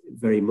shaped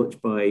very much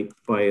by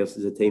us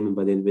as a team and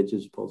by the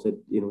individuals. Paul said,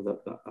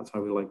 that's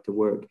how we like to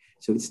work.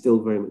 So it's still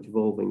very much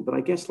evolving. But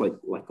I guess like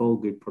all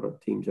good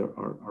product teams,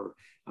 our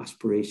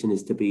aspiration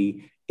is to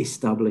be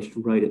established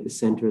right at the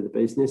center of the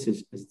business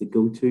as the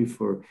go-to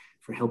for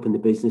helping the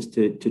business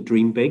to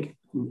dream big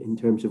in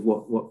terms of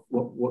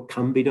what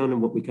can be done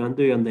and what we can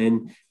do. And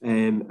then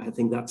I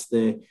think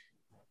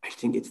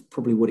it's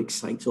probably what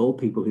excites all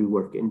people who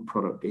work in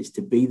product, is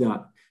to be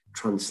that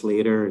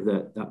translator,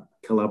 that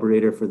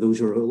collaborator for those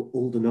who are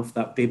old enough,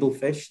 that babel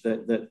fish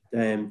that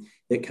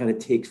kind of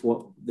takes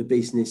what the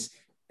business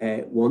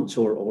wants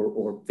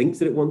or thinks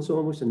that it wants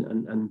almost,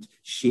 and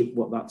shape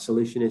what that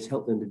solution is,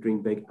 help them to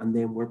dream big, and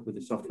then work with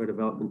the software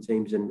development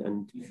teams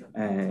and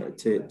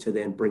to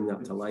then bring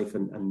that to life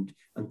and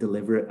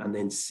deliver it, and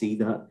then see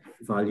that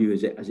value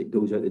as it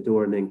goes out the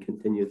door, and then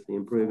continuously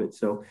improve it.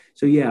 So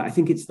yeah, I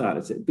think it's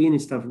being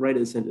established right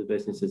at the center of the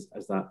business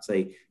as that,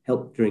 say,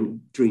 help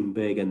dream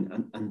big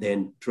and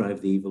then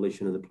drive the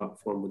evolution of the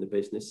platform with the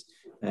business.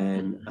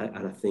 And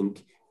I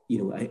think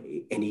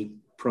any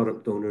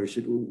product owners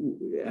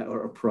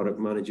or product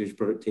managers,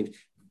 product teams,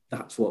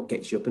 that's what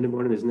gets you up in the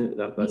morning, isn't it?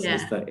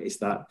 It's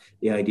that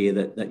the idea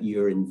that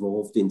you're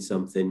involved in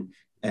something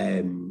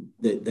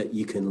that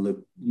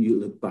you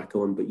look back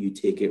on, but you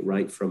take it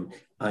right from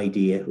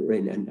idea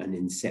and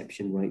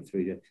inception right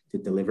through to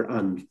deliver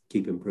and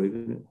keep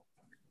improving it.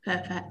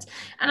 Perfect.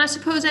 And I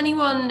suppose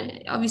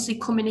anyone obviously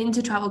coming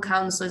into travel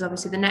counsellors,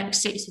 obviously the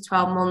next 6 to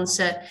 12 months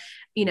are,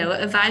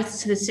 are vital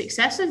to the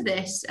success of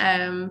this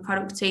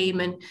product team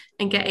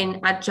and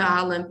getting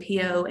agile and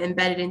PO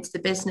embedded into the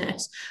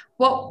business.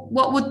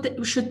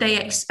 What should they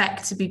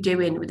expect to be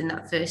doing within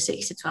that first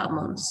 6 to 12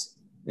 months?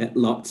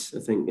 Lots, I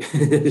think,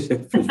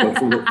 from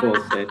what Paul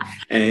said.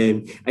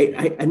 I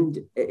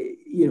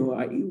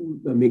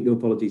make no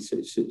apologies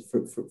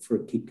for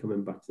keep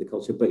coming back to the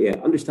culture. But yeah,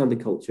 understand the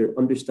culture,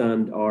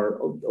 understand our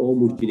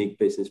almost unique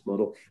business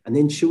model, and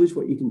then show us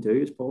what you can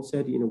do. As Paul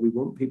said, we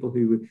want people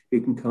who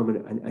can come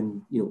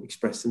and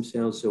express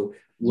themselves. So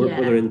work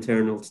with our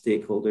internal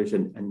stakeholders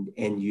and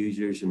end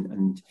users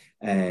and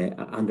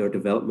our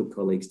development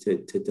colleagues to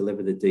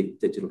deliver the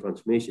digital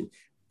transformation,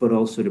 but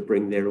also to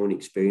bring their own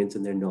experience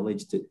and their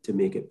knowledge to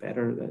make it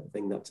better. I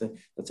think that's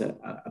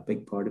a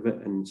big part of it.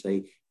 And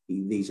say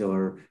this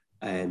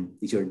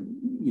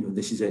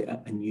is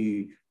a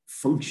new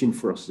function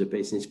for us as a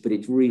business, but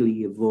it's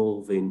really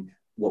evolving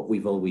what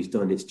we've always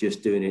done. It's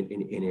just doing it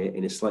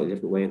in a slightly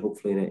different way, and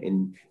hopefully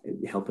in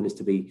helping us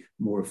to be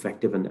more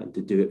effective and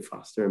to do it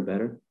faster and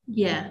better.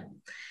 Yeah,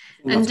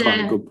 and that's quite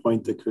a good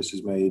point that Chris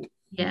has made.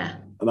 Yeah,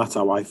 and that's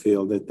how I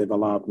feel, that they've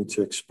allowed me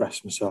to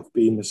express myself,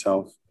 be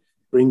myself,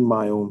 bring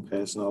my own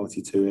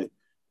personality to it.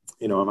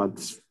 I've had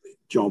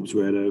jobs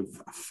where I've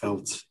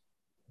felt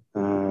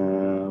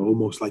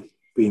almost like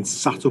being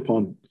sat up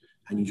on,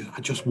 and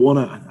I just want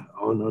to,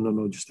 oh,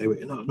 no, just stay with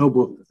it. No,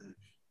 but I'm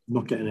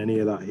not getting any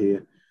of that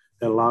here.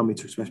 They allow me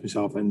to express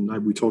myself. And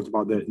we talked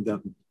about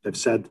that they've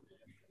said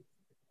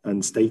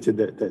and stated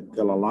that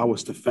they'll allow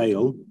us to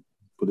fail,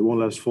 but they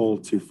won't let us fall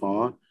too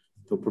far.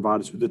 They'll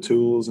provide us with the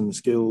tools and the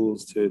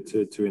skills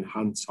to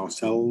enhance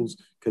ourselves,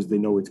 because they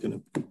know it's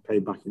going to pay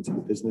back into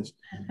the business.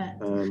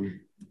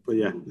 But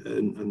yeah,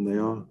 and they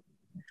are.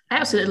 I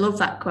absolutely love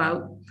that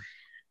quote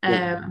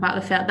about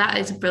the fail. That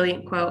is a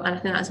brilliant quote, and I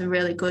think that's a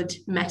really good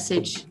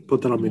message.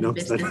 Put that on my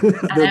notes then. I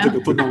don't think I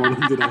put that one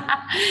on, did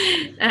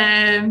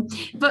I?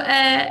 But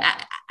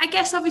I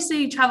guess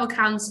obviously travel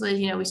counsellors,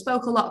 we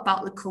spoke a lot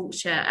about the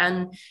culture,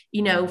 and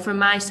from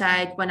my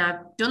side, when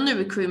I've done the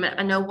recruitment,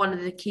 I know one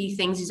of the key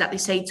things is that they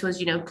say to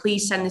us,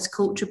 please send this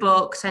culture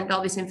book, send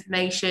all this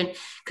information,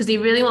 because they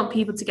really want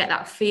people to get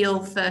that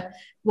feel for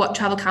what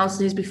travel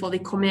counselling is before they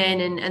come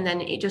in, and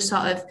then it just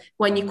sort of,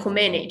 when you come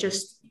in,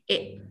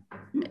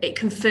 it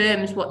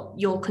confirms what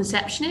your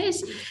conception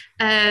is.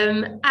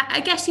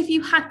 I guess if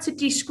you had to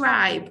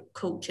describe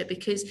culture,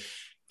 because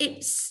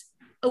it's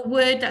a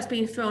word that's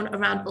being thrown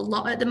around a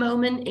lot at the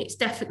moment. It's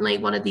definitely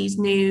one of these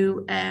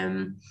new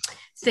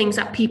things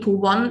that people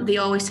want. They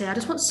always say, I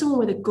just want someone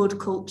with a good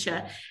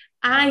culture.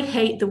 I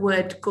hate the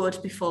word good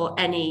before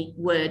any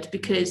word,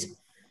 because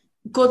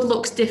good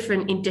looks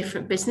different in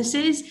different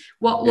businesses.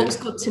 What looks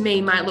good to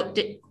me might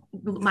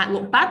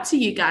look bad to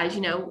you guys.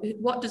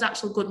 What does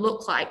actual good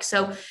look like?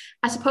 So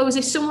I suppose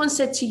if someone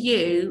said to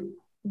you,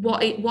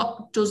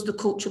 what does the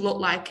culture look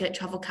like at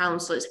Travel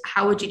Counsellors,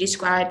 how would you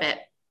describe it?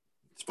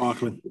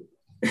 Sparkling.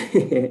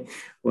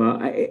 Well,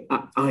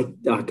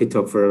 I could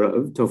talk for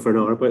an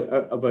hour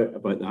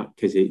about that,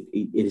 because it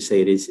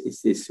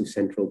is so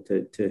central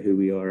to who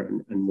we are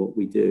and what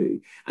we do.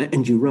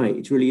 And you're right,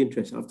 it's really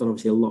interesting. I've done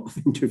obviously a lot of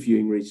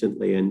interviewing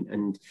recently,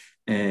 and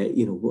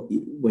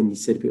when you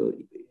said to people,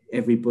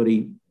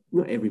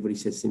 not everybody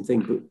says the same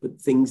thing,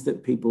 but things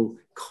that people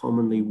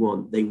commonly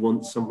want. They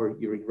want somewhere,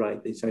 you're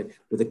right, they say,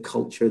 with a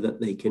culture that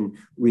they can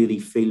really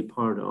feel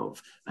part of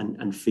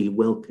and feel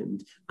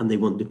welcomed, and they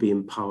want to be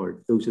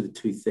empowered. Those are the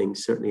two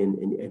things, certainly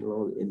in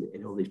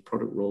all these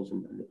product roles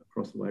and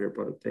across the wider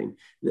product team.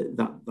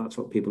 That's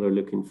what people are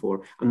looking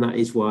for, and that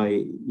is why,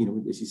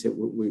 as you said,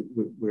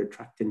 we're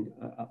attracting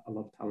a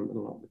lot of talent and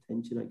a lot of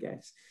attention, I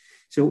guess.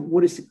 So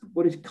what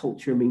does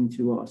culture mean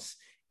to us?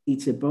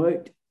 It's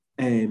about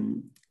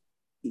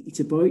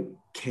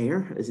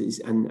care,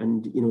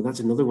 and that's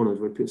another one of those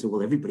where people say,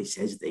 well, everybody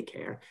says they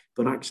care,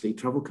 but actually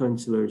travel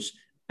counsellors,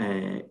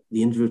 the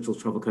individual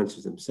travel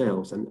counsellors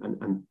themselves,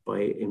 and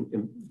by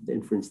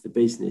inference the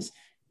business,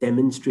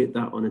 demonstrate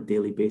that on a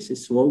daily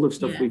basis. So all the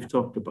stuff we've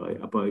talked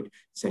about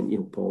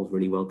saying, Paul's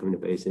really welcoming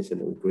the business,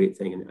 and it was a great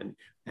thing,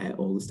 and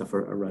all the stuff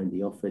around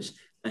the office,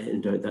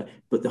 and that.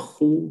 But the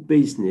whole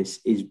business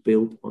is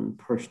built on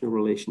personal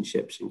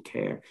relationships and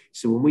care.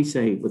 So when we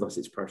say with us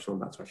it's personal,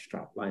 that's our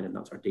strap line and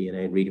that's our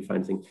DNA and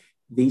redefining things.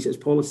 These, as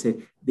Paul has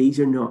said, these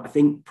are not. I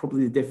think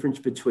probably the difference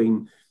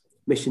between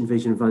mission,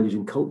 vision, values,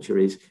 and culture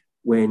is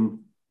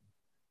when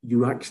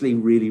you actually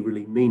really,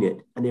 really mean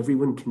it, and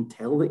everyone can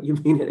tell that you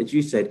mean it. As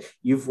you said,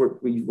 you've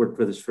worked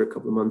with us for a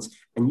couple of months,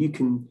 and you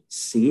can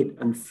see it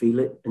and feel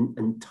it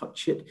and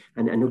touch it.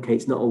 And okay,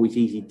 it's not always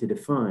easy to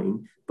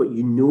define, but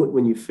you know it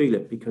when you feel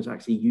it, because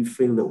actually you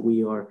feel that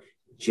we are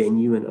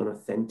genuine and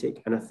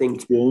authentic. And I think,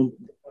 it's warm.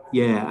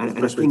 Yeah, and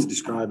the best way to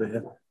describe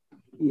it.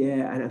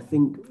 Yeah, and I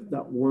think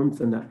that warmth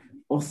and that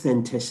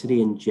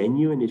authenticity and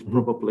genuine is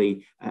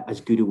probably as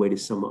good a way to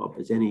sum it up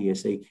as any. You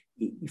say,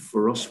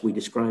 for us, we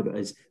describe it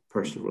as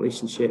personal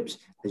relationships,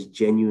 as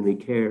genuinely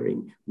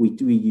caring. We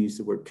use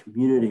the word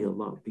community a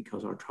lot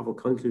because our travel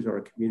counsellors are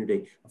a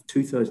community of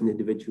 2,000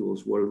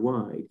 individuals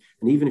worldwide.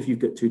 And even if you've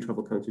got two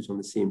travel counsellors on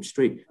the same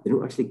street, they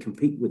don't actually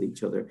compete with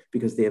each other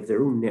because they have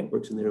their own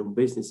networks and their own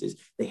businesses.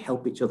 They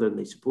help each other and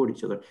they support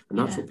each other. And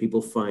that's what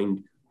people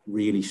find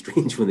really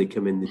strange when they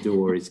come in the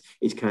door is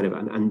kind of,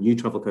 and new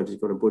travel counsellors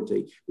going on board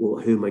say, well,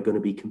 who am I going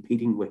to be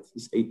competing with?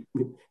 You say,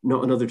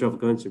 not another travel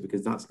counsellor,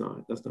 because that's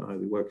not how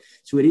we work.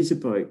 So it is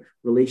about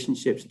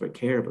relationships, about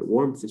care, about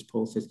warmth, as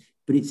Paul says,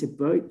 but it's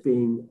about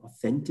being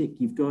authentic.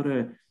 You've got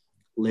to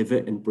live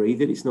it and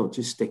breathe it. It's not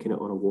just sticking it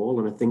on a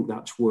wall. And I think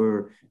that's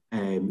where,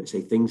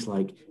 say, things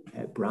like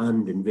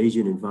brand and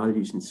vision and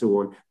values and so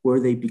on, where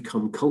they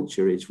become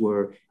culture is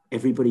where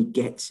everybody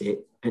gets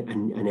it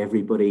and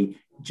everybody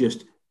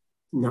just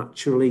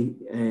naturally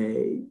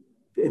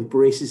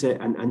embraces it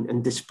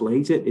and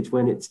displays it. It's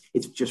when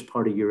it's just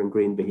part of your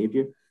ingrained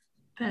behaviour.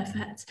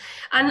 Perfect.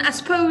 And I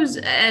suppose,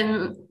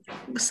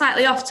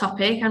 slightly off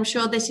topic, I'm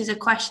sure this is a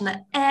question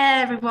that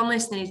everyone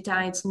listening is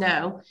dying to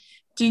know.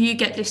 Do you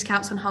get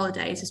discounts on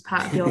holidays as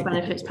part of your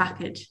benefits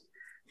package?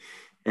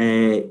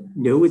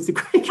 No, it's the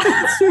correct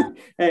answer.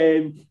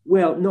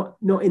 Well,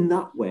 not in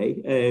that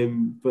way,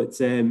 but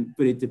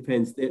it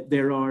depends.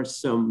 There are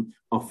some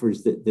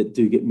offers that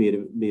do get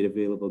made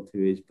available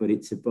to us, but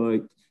it's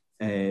about.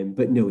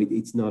 But no,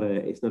 it's not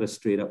a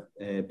straight up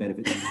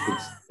benefit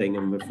thing.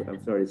 I'm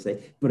sorry to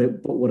say, but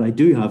what I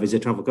do have is a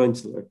travel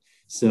counsellor.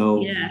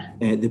 So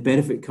the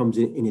benefit comes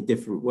in a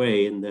different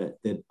way, in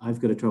that I've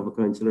got a travel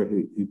counsellor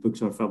who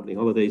books our family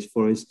holidays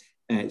for us.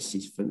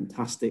 She's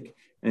fantastic.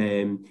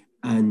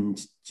 And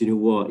do you know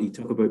what? You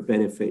talk about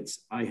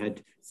benefits. I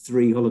had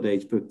 3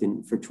 holidays booked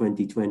in for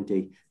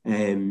 2020,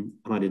 and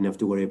I didn't have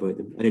to worry about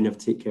them. I didn't have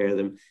to take care of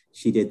them.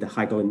 She did the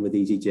haggling with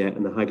EasyJet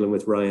and the haggling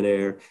with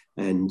Ryanair,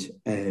 and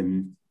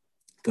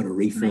got a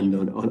refund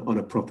on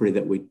a property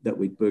that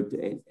we booked.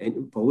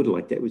 And Paul would have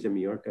liked it. It was in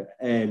Mallorca.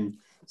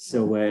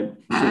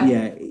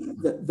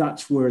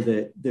 That's where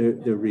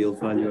the real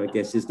value, I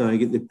guess, is. Now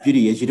the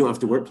beauty is you don't have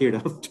to work here to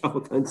have a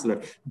travel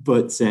counsellor.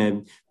 But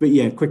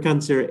yeah, quick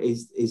answer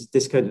is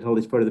discounted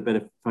holidays part of the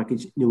benefit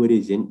package? No, it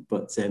isn't.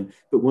 But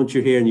once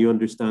you're here and you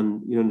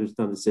understand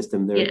the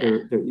system,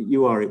 we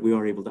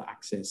are able to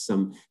access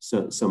some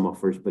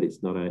offers, but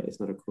it's not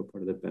a core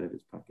part of the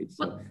benefits package.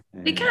 So,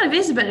 it kind of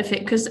is a benefit,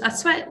 because I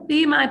swear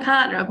me and my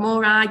partner have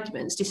more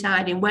arguments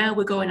deciding where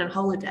we're going on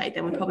holiday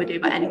than we probably do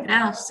about anything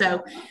else.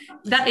 So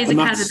that is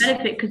kind of a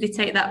benefit, because they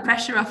take that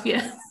pressure off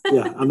you.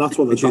 Yeah, and that's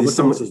what the travel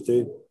counsellors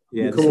do.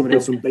 Yeah, you come up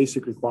with some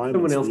basic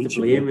requirements. Someone else to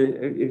blame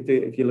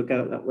if you look at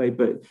it that way.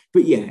 But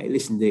yeah,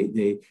 listen,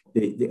 the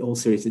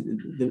also is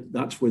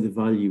that's where the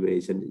value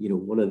is. And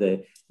one of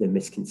the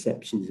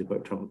misconceptions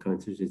about travel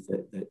counsellors is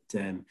that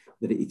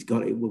it's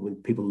got it, when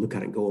people look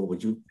at it and go, oh,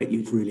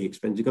 it's really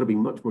expensive. It's got to be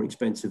much more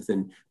expensive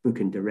than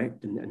booking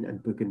direct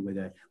and booking with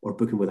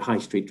a high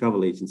street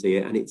travel agency.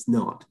 And it's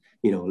not.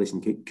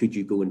 Listen, could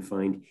you go and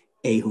find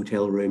a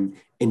hotel room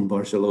in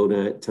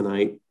Barcelona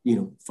tonight,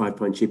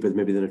 £5 cheaper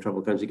maybe than a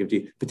travel counsellor gives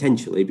you,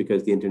 potentially,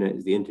 because the internet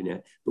is the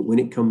internet. But when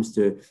it comes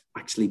to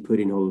actually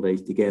putting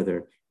holidays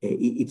together,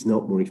 it's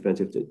not more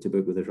expensive to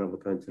book with a travel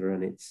counsellor,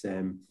 and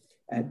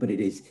but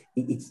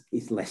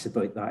it's less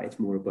about that. It's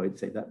more about,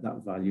 say,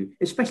 that value,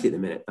 especially at the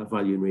minute, that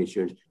value and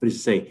reassurance. But as I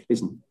say,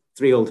 listen,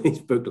 3 holidays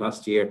booked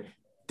last year.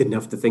 Didn't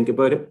have to think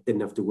about it,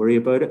 didn't have to worry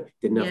about it,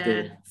 didn't have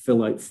to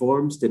fill out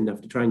forms, didn't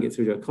have to try and get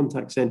through to a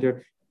contact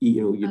centre.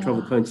 Your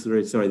travel counsellor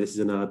is, sorry, this is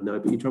an ad now,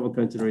 but your travel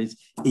counsellor is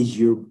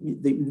your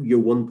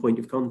one point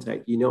of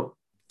contact. You're not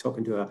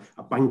talking to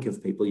a bank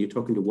of people. You're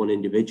talking to one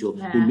individual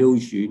who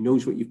knows you,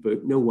 knows what you've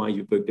booked, know why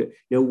you've booked it,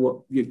 know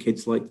what your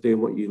kids like to do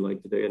and what you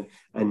like to do.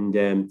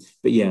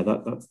 But yeah,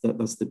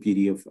 that's the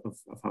beauty of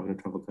having a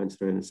travel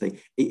counsellor. And I say,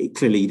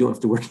 clearly you don't have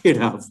to work here to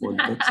have one,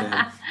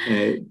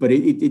 but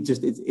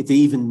it's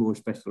even more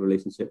special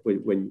relationship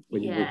when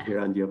you work here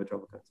and you have a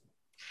travel counsellor.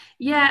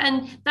 Yeah,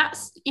 and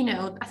that's,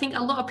 I think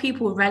a lot of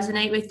people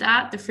resonate with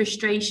that, the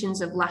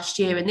frustrations of last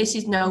year. And this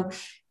is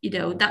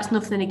that's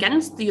nothing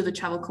against the other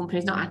travel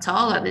companies, not at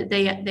all.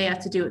 They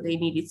had to do what they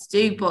needed to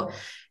do. But,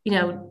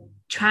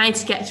 trying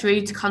to get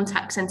through to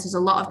contact centres, a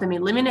lot of them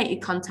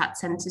eliminated contact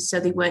centres, so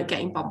they weren't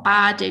getting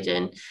bombarded,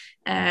 and,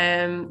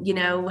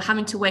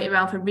 having to wait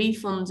around for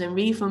refunds and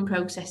refund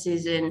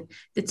processes and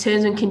the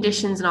terms and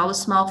conditions and all the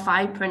small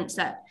fine prints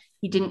that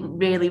you didn't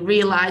really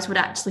realise would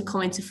actually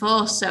come into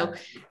force. So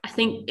I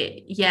think,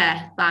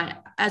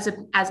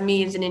 as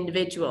me as an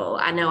individual,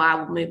 I know I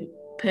will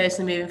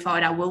personally moving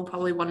forward, I will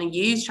probably want to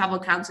use travel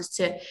counsellors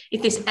to,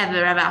 if this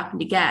ever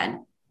happened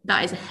again,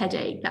 that is a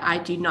headache that I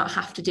do not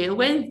have to deal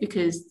with,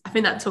 because I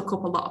think that took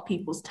up a lot of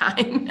people's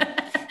time.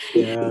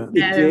 Yeah,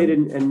 it did,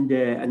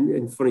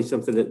 and funny,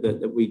 something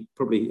that we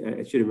probably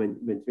I should have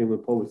mentioned when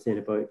Paul was saying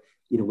about,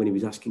 when he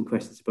was asking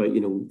questions about,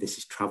 this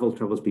is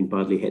travel's been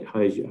badly hit.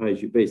 How's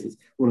your business?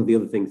 One of the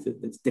other things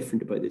that's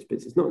different about this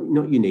business,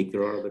 not unique.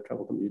 There are other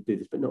travel companies that do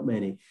this, but not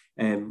many.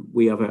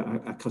 We have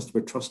a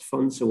customer trust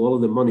fund, so all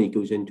of the money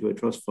goes into a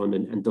trust fund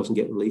and doesn't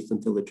get released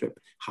until the trip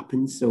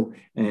happens. So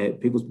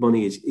people's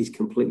money is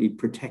completely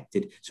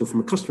protected. So from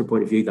a customer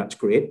point of view, that's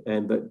great.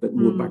 But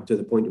more back to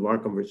the point of our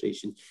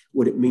conversation,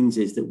 what it means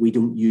is that we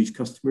don't use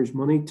customers'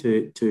 money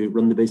to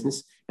run the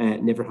business.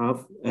 Never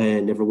have,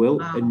 never will.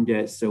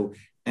 Wow.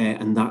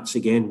 And that's,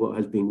 again, what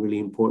has been really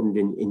important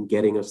in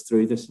getting us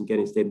through this and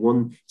getting step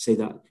one. Say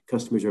that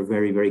customers are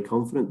very, very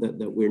confident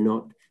that we're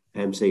not,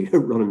 say,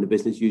 running the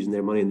business using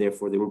their money, and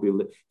therefore they won't be able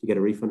to get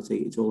a refund. Say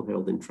it's all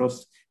held in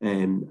trust,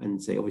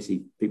 and say,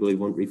 obviously, people who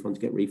want refunds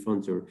get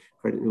refunds, or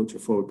credit notes or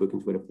forward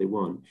bookings, whatever they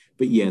want.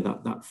 But yeah,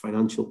 that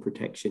financial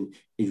protection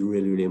is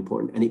really, really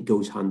important, and it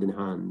goes hand in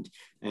hand.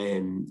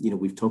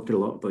 We've talked a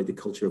lot about the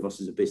culture of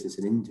us as a business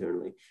and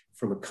internally.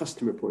 From a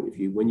customer point of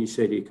view, when you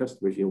say to your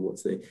customers,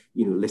 what's the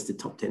listed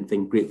top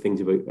 10 great things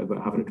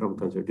about having a travel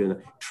counselor doing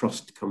that,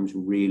 trust comes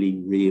really,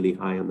 really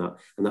high on that.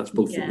 And that's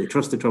both that they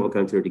trust the travel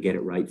counselor to get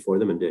it right for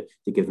them and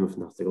to give them a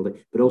fantastic holiday,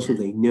 but also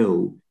they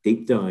know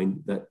deep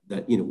down that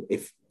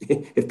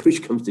if push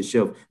comes to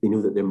shove, they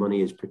know that their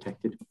money is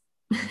protected.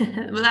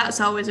 Well, that's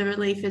always a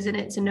relief, isn't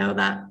it, to know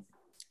that?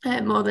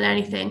 More than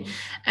anything.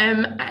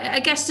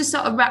 I guess to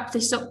sort of wrap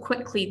this up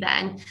quickly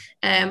then,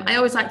 I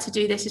always like to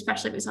do this,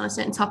 especially if it's on a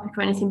certain topic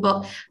or anything,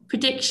 but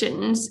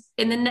predictions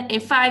in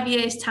 5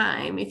 years'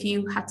 time, if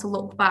you had to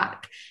look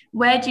back,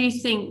 where do you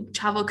think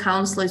travel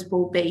counsellors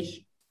will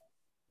be?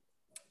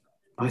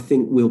 I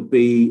think we'll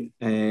be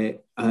a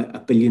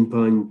 £1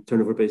 billion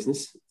turnover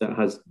business that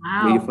has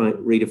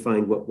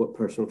redefined what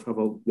personal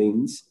travel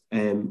means.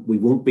 We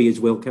won't be as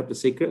well kept a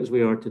secret as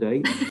we are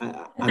today,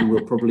 and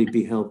we'll probably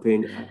be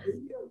helping.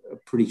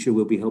 Pretty sure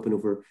we'll be helping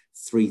over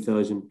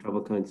 3,000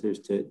 travel counsellors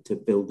to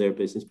build their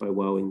business by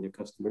wowing their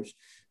customers.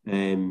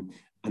 And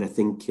I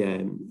think,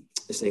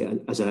 as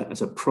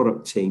a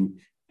product team,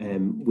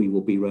 we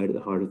will be right at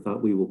the heart of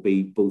that. We will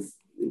be both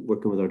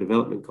working with our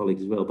development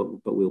colleagues as well,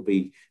 but we'll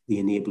be the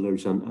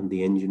enablers and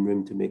the engine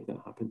room to make that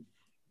happen.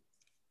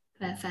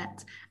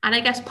 Perfect. And I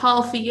guess,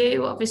 Paul, for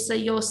you, obviously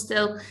you're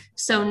still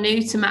so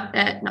new to not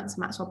to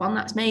Maxwell Bond,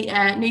 that's me,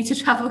 new to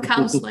travel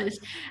counsellors.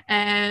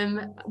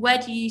 Where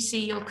do you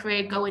see your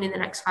career going in the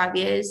next 5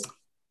 years?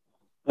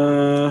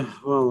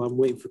 Well, I'm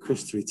waiting for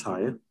Chris to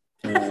retire,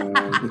 and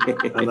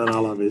then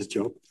I'll have his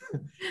job.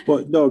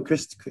 But no,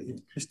 Chris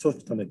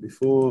touched on it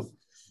before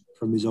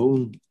from his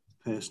own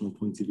personal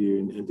point of view,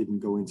 and didn't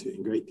go into it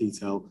in great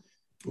detail.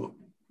 But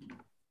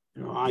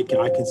I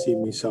can see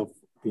myself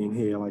being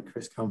here like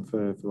Chris can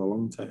for the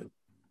long term.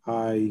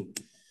 I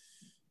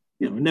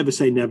never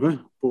say never,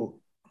 but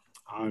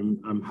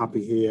I'm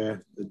happy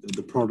here.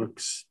 The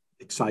product's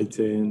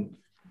exciting.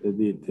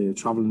 The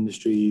travel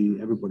industry,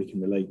 everybody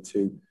can relate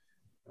to.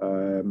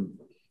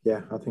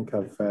 I think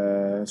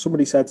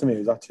somebody said to me, it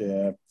was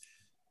actually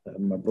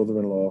my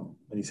brother-in-law,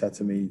 and he said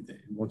to me,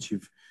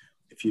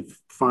 if you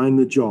find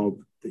the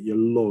job that you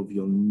love,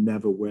 you'll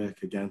never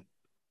work again.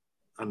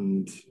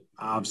 And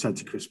I've said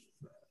to Chris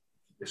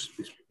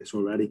this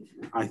already.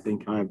 I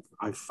think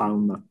I've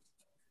found that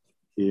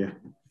here.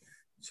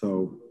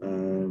 So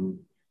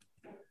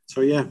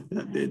yeah,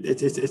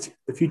 it's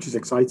the future's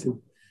exciting.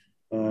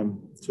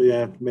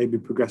 Maybe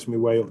progress my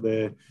way up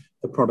the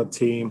product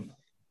team.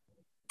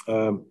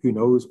 Who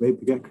knows?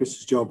 Maybe get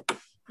Chris's job.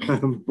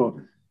 But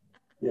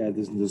yeah,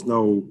 there's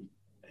no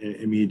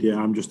immediate.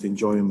 I'm just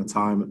enjoying my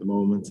time at the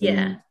moment.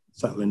 And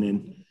settling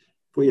in.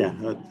 But yeah,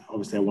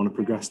 obviously I want to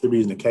progress. The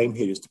reason I came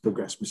here is to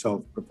progress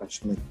myself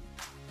professionally.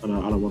 And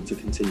I want to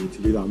continue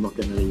to do that. I'm not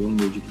getting any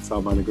younger, as you can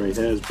tell by the grey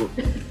hairs. But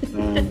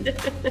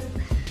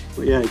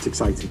yeah, it's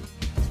exciting.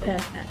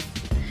 Perfect.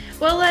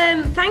 Well,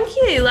 thank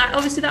you.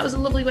 Obviously, that was a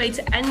lovely way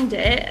to end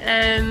it.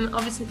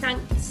 Obviously,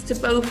 thanks to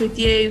both of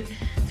you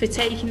for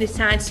taking the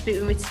time to speak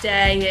with me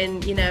today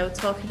and,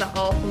 talking about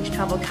all things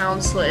travel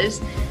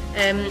counsellors.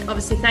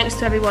 Obviously, thanks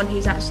to everyone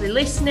who's actually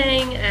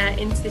listening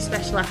into this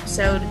special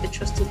episode of the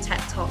Trusted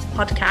Tech Talks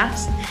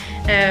podcast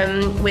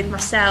with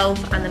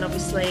myself and then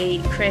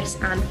obviously Chris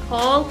and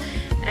Paul.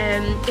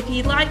 If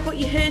you like what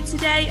you heard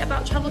today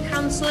about travel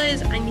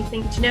counsellors and you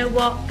think, do you know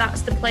what,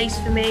 that's the place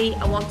for me,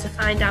 I want to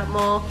find out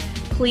more,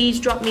 please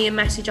drop me a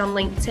message on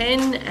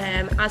LinkedIn.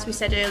 As we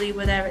said earlier,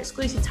 we're their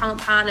exclusive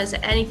talent partners.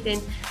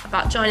 Anything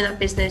about joining that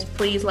business,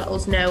 please let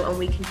us know and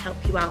we can help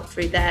you out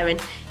through there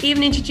and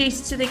even introduce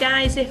you to the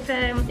guys if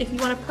you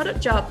want a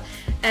product job.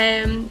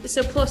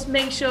 So plus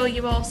make sure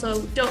you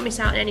also don't miss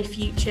out on any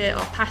future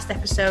or past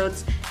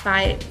episodes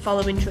by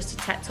following Trusted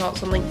Tech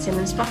Talks on LinkedIn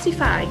and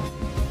Spotify.